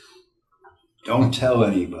because don't tell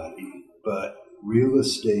anybody, but real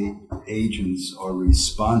estate agents are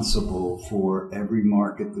responsible for every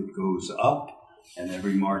market that goes up and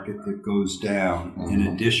every market that goes down, in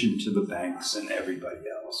addition to the banks and everybody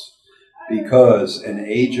else. Because an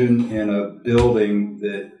agent in a building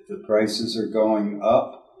that the prices are going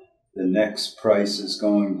up, the next price is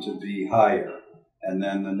going to be higher. And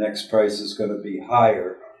then the next price is going to be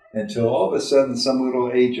higher until all of a sudden some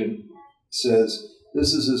little agent says,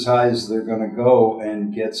 this is as high as they're going to go,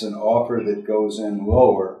 and gets an offer that goes in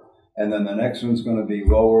lower. And then the next one's going to be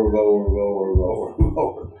lower, lower, lower, lower,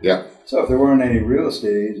 lower. Yeah. So if there weren't any real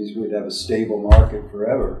estate agents, we'd have a stable market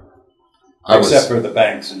forever. Except for the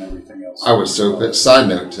banks and everything else. I was so pissed. Side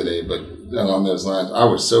note today, but along those lines, I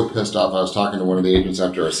was so pissed off. I was talking to one of the agents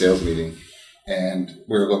after our sales meeting, and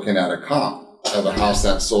we were looking at a comp of a house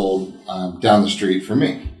that sold down the street from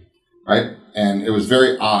me, right? And it was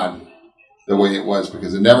very odd the way it was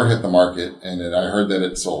because it never hit the market, and I heard that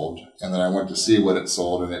it sold, and then I went to see what it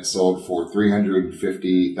sold, and it sold for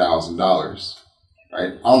 $350,000,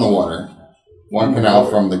 right, on the water, one canal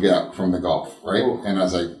from the Gulf, right? And I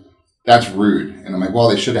was like, that's rude. And I'm like, well,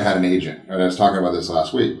 they should have had an agent. Right? I was talking about this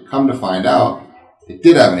last week. Come to find out, they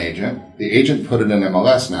did have an agent. The agent put it in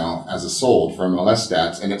MLS now as a sold for MLS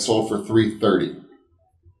stats, and it sold for $330,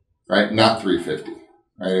 right? Not $350.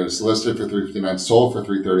 Right, it was listed for $359, sold for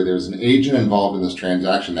 $330. There was an agent involved in this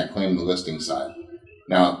transaction that claimed the listing side.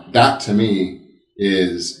 Now, that to me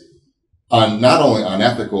is not only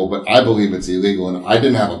unethical, but I believe it's illegal. And if I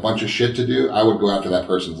didn't have a bunch of shit to do, I would go after that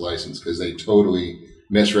person's license because they totally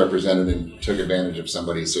misrepresented and took advantage of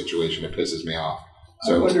somebody's situation. It pisses me off.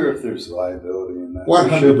 So I wonder if there's liability in that.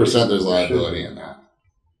 100% there's liability in that.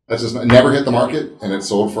 That's just never hit the market, and it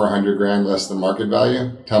sold for $100,000 less than market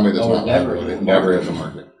value. Tell me there's not liability. Never hit the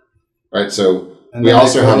market, right? So and we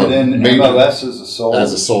also have a major MLS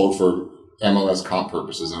as a sold for MLS comp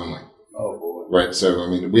purposes only. Oh boy! Right. So I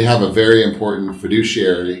mean, we have a very important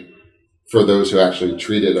fiduciary for those who actually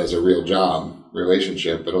treat it as a real job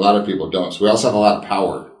relationship, but a lot of people don't. So we also have a lot of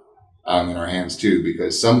power in our hands too,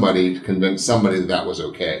 because somebody convinced somebody that was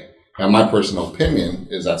okay. Now, my personal opinion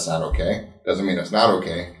is that's not okay. Doesn't mean it's not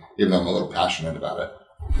okay. Even though I'm a little passionate about it,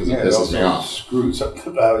 because it pisses me off. Screws up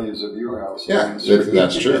the values of your house. Yeah,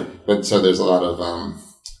 that's true. But so there's a lot of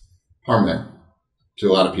harm there to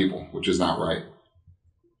a lot of people, which is not right.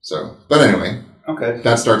 So, but anyway, okay,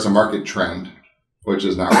 that starts a market trend, which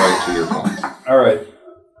is not right to your point. All right,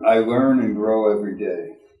 I learn and grow every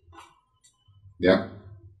day. Yeah.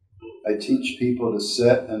 I teach people to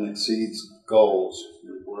set and exceed goals.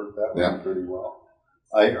 You've worked that one pretty well.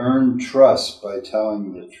 I earn trust by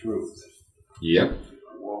telling the truth. Yep.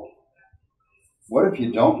 Well, what if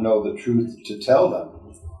you don't know the truth to tell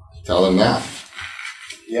them? Tell them that.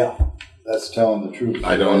 Yeah, that's telling the truth.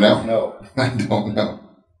 I don't know. No. I don't know.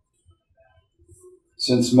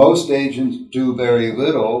 Since most agents do very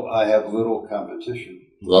little, I have little competition.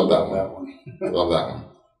 Love that one. Love that one.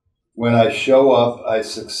 When I show up, I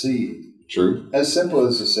succeed. True. As simple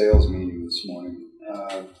as a sales meeting this morning.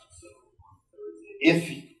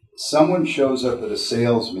 If someone shows up at a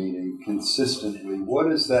sales meeting consistently, what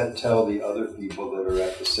does that tell the other people that are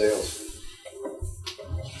at the sales meeting?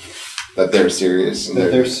 That they're serious.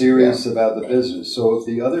 That they're serious about the business. So if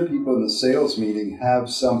the other people in the sales meeting have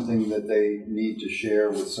something that they need to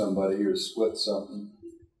share with somebody or split something,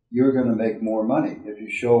 you're going to make more money. If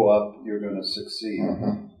you show up, you're going to succeed.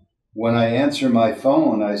 Mm-hmm. When I answer my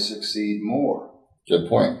phone, I succeed more. Good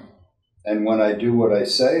point. And when I do what I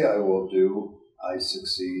say I will do, I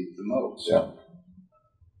succeed the most. Yeah.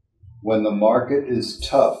 When the market is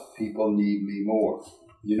tough, people need me more.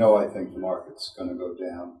 You know, I think the market's going to go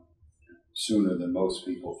down sooner than most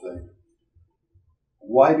people think.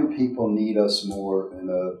 Why do people need us more in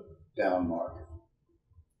a down market?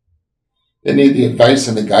 They need the advice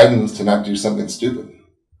and the guidance to not do something stupid.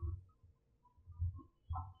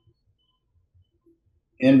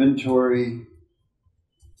 Inventory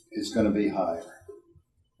is going to be higher.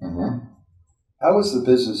 Mm-hmm. How is the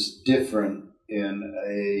business different in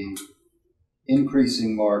a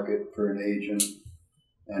increasing market for an agent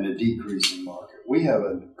and a decreasing market? We have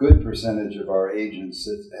a good percentage of our agents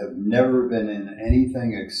that have never been in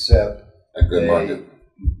anything except a good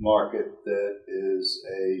market that is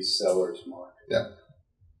a seller's market. Yeah.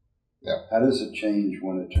 Yeah. How does it change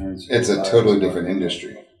when it turns? It's a totally different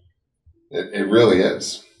industry. It really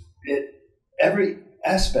is. Every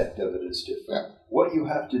aspect of it is different. Yeah. What you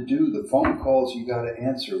have to do, the phone calls you got to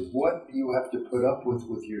answer, what you have to put up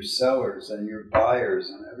with your sellers and your buyers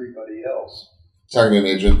and everybody else. Talking to an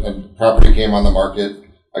agent, a property came on the market,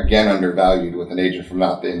 again undervalued with an agent from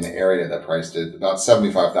not in the area that priced it, about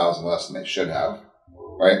 $75,000 less than they should have,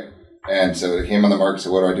 right? And so it came on the market,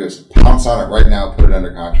 so what do? I said, pounce on it right now, put it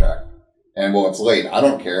under contract. And well, it's late. I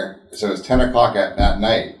don't care. So it's 10 o'clock at that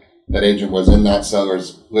night. That agent was in that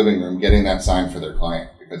seller's living room getting that signed for their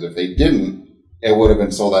client. Because if they didn't, it would have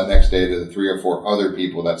been sold that next day to the 3 or 4 other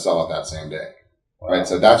people that saw it that same day. Wow. Right?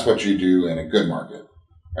 So that's what you do in a good market,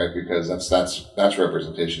 right? Because that's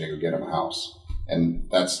representation. You could get them a house. And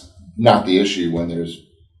that's not the issue when there's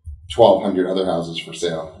 1,200 other houses for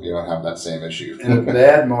sale. You don't have that same issue. In a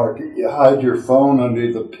bad market, you hide your phone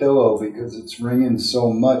under the pillow because it's ringing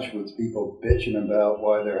so much with people bitching about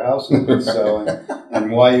why their house isn't selling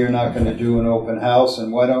and why you're not going to do an open house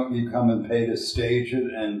and why don't you come and pay to stage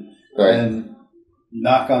it and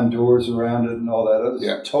knock on doors around it and all that other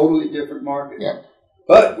stuff. Totally different market. Yeah.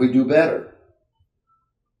 But we do better.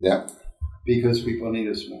 Yeah. Because people need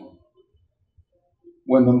us more.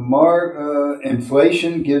 When the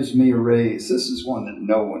inflation gives me a raise, this is one that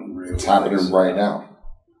no one really It's happening right now.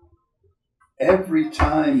 Every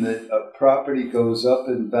time that a property goes up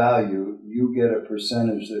in value, you get a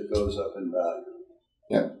percentage that goes up in value.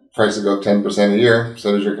 Yeah. Prices go up 10% a year,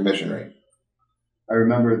 so does your commission rate. I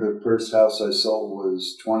remember the first house I sold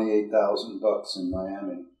was $28,000 in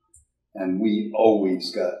Miami, and we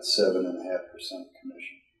always got 7.5%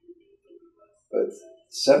 commission. But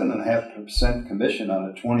 7.5% commission on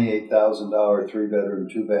a $28,000 3-bedroom,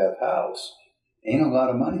 2-bath house ain't a lot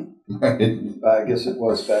of money. Right. I guess it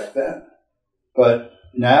was back then. But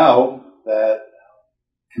now that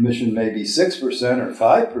commission may be 6% or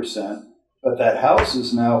 5%, but that house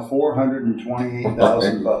is now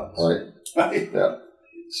 $428,000. Right. Right? Yeah.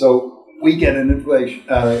 So we get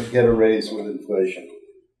get a raise with inflation.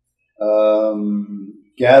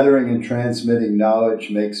 Gathering and transmitting knowledge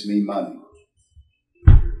makes me money.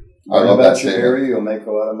 I love that about your statement. area, you'll make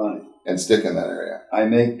a lot of money. And stick in that area. I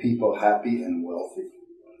make people happy and wealthy.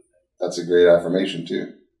 That's a great affirmation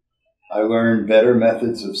too. I learn better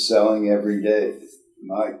methods of selling every day.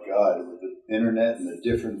 My God, with the internet and the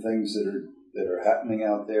different things that are happening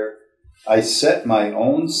out there, I set my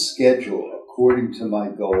own schedule according to my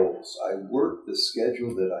goals. I work the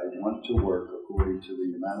schedule that I want to work according to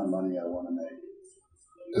the amount of money I want to make.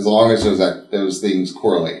 As long as those things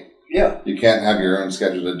correlate. Yeah. You can't have your own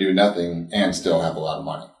schedule to do nothing and still have a lot of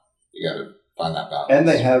money. You got to find that balance. And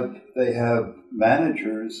they have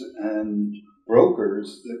managers and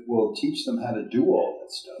brokers that will teach them how to do all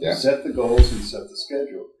that stuff. Yeah. Set the goals and set the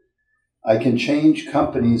schedule. I can change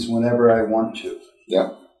companies whenever I want to.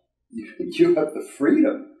 Yeah. You have the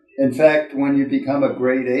freedom. In fact, when you become a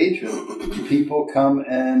great agent, people come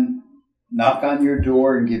and knock on your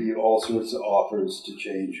door and give you all sorts of offers to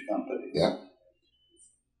change companies. Yeah.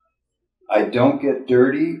 I don't get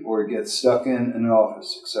dirty or get stuck in an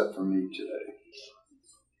office except for me today.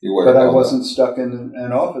 But I wasn't stuck in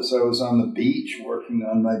an office. I was on the beach working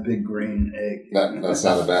on my big green egg. That's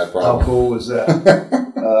not a bad problem. How cool was that?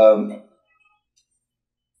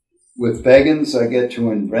 With Beggins, I get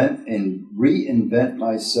to invent and reinvent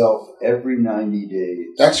myself every 90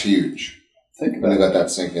 days. That's huge. Think about When you let that. that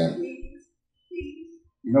sink in.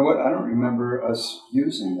 You know what? I don't remember us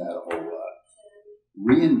using that a whole lot.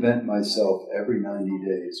 Reinvent myself every 90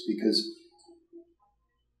 days, because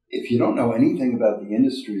if you don't know anything about the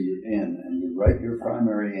industry you're in and you write your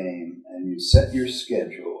primary aim and you set your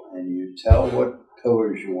schedule and you tell what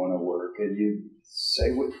pillars you want to work and you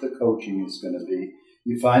say what the coaching is going to be,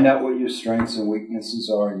 you find out what your strengths and weaknesses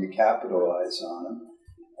are and you capitalize on them,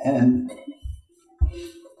 and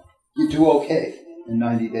you do okay in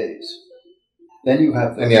 90 days. Then you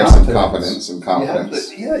have the And you have some competence and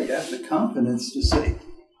confidence. You have the confidence to say,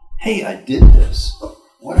 hey, I did this.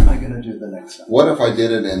 What am I going to do the next time? What if I did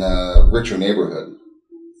it in a richer neighborhood?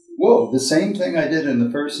 Whoa, the same thing I did in the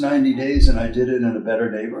first 90 days and I did it in a better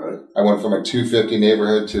neighborhood. I went from a $250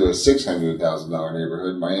 neighborhood to a $600,000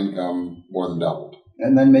 neighborhood. My income more than doubled.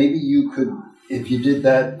 And then maybe you could, if you did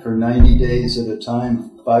that for 90 days at a time,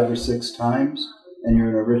 5 or 6 times, and you're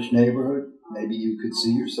in a rich neighborhood, maybe you could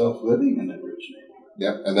see yourself living in a rich neighborhood.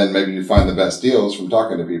 Yep. And then maybe you find the best deals from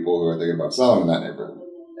talking to people who are thinking about selling in that neighborhood.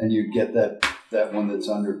 And you get that one that's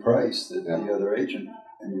underpriced, the other agent,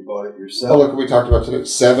 and you bought it Oh, yourself. look what we talked about today.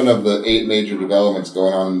 7 of the 8 major developments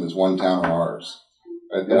going on in this one town are ours.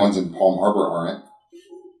 Right? The ones in Palm Harbor aren't,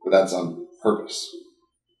 but that's on purpose.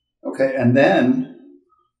 Okay, and then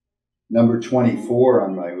number 24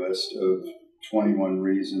 on my list of 21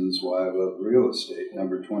 reasons why I love real estate.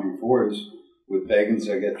 Number 24 is, with Beggins,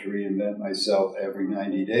 I get to reinvent myself every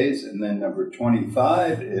 90 days. And then number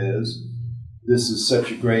 25 is, this is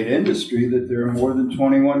such a great industry that there are more than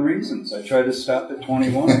 21 reasons. I try to stop at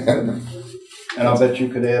 21. And I'll bet you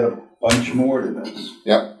could add a bunch more to this.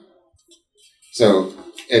 Yep. So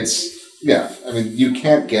I mean, you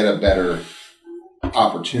can't get a better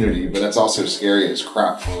opportunity, but that's also scary as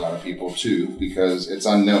crap for a lot of people too, because it's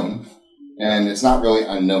unknown. And it's not really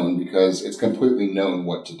unknown because it's completely known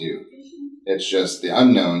what to do. It's just the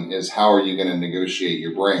unknown is how are you going to negotiate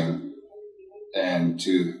your brain and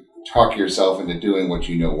to talk yourself into doing what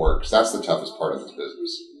you know works. That's the toughest part of this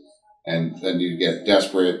business. And then you get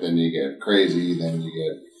desperate, then you get crazy, then you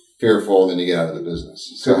get fearful, then you get out of the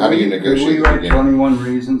business. So how do you negotiate? Could we write 21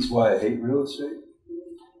 reasons why I hate real estate?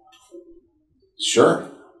 Sure.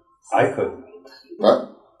 I couldn't.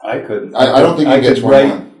 What? I couldn't. I don't think you get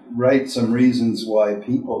 21. Write some reasons why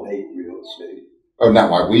people hate real estate. Oh,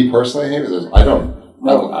 not why we personally hate it? I don't.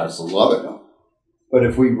 No. I just love it. But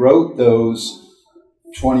if we wrote those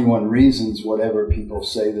 21 reasons, whatever people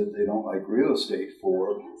say that they don't like real estate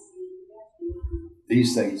for,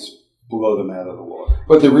 these things blow them out of the water.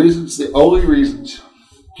 But the only reasons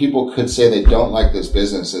people could say they don't like this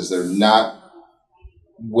business is they're not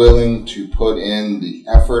willing to put in the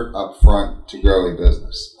effort up front to grow a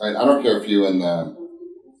business. Right? I don't care if you're in the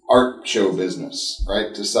art show business,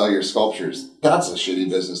 right, to sell your sculptures. That's a shitty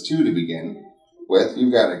business too to begin with.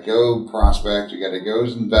 You've got to go prospect. You got to go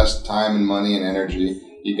invest time and money and energy.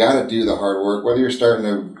 You got to do the hard work. Whether you're starting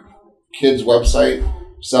a kid's website,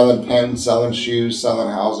 selling pens, selling shoes, selling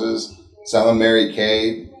houses, selling Mary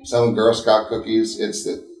Kay, selling Girl Scout cookies, it's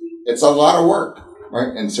a lot of work,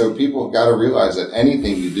 right? And so people have got to realize that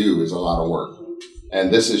anything you do is a lot of work.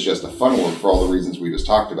 And this is just a fun work for all the reasons we just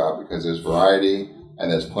talked about, because there's variety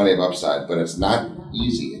and there's plenty of upside, but it's not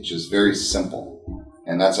easy. It's just very simple.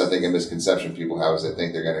 And that's, I think, a misconception people have, is they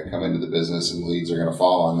think they're going to come into the business and leads are going to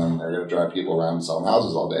fall on them. They're going to drive people around and sell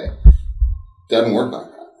houses all day. Doesn't work like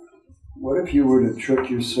that. What if you were to trick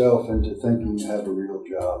yourself into thinking you have a real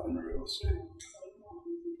job in real estate?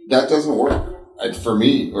 That doesn't work. For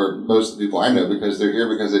me, or most of the people I know, because they're here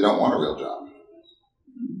because they don't want a real job.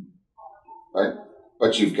 Right?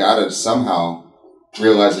 But you've got to somehow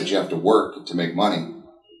realize that you have to work to make money.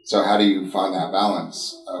 So how do you find that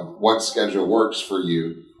balance of what schedule works for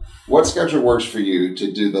you? What schedule works for you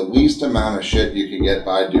to do the least amount of shit you can get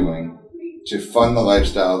by doing to fund the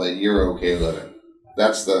lifestyle that you're okay living?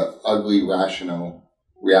 That's the ugly, rational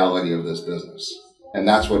reality of this business. And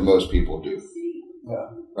that's what most people do. Yeah.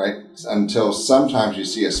 Right? Until sometimes you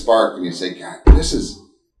see a spark and you say, God, this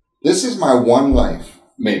is my one life,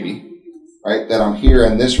 maybe, right? That I'm here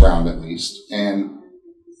in this round at least. And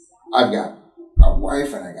I've got a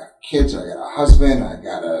wife and I got kids, I got a husband, I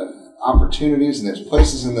got opportunities, and there's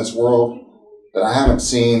places in this world that I haven't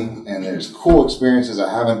seen, and there's cool experiences I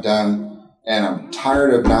haven't done, and I'm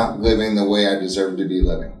tired of not living the way I deserve to be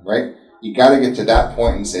living, right? You got to get to that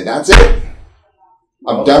point and say, that's it.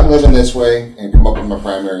 I'm done living this way, and come up with my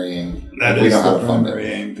primary aim. That is the primary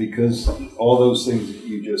aim, because all those things that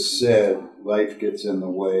you just said, life gets in the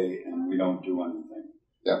way and we don't do anything.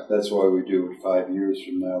 Yeah. That's why we do it 5 years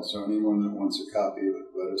from now. So anyone that wants a copy of it,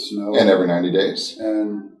 let us know. And every 90 days.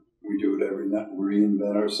 And we do it every night. We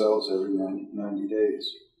reinvent ourselves every 90 days.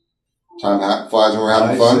 Time flies when we're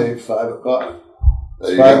having fun. I say 5 o'clock. There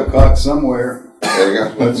It's you 5 go. o'clock somewhere. There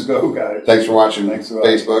you go. Let's go, guys. Thanks for watching Thanks a lot.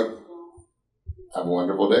 Facebook. Have a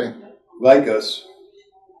wonderful day. Like us,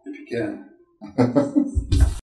 if you can.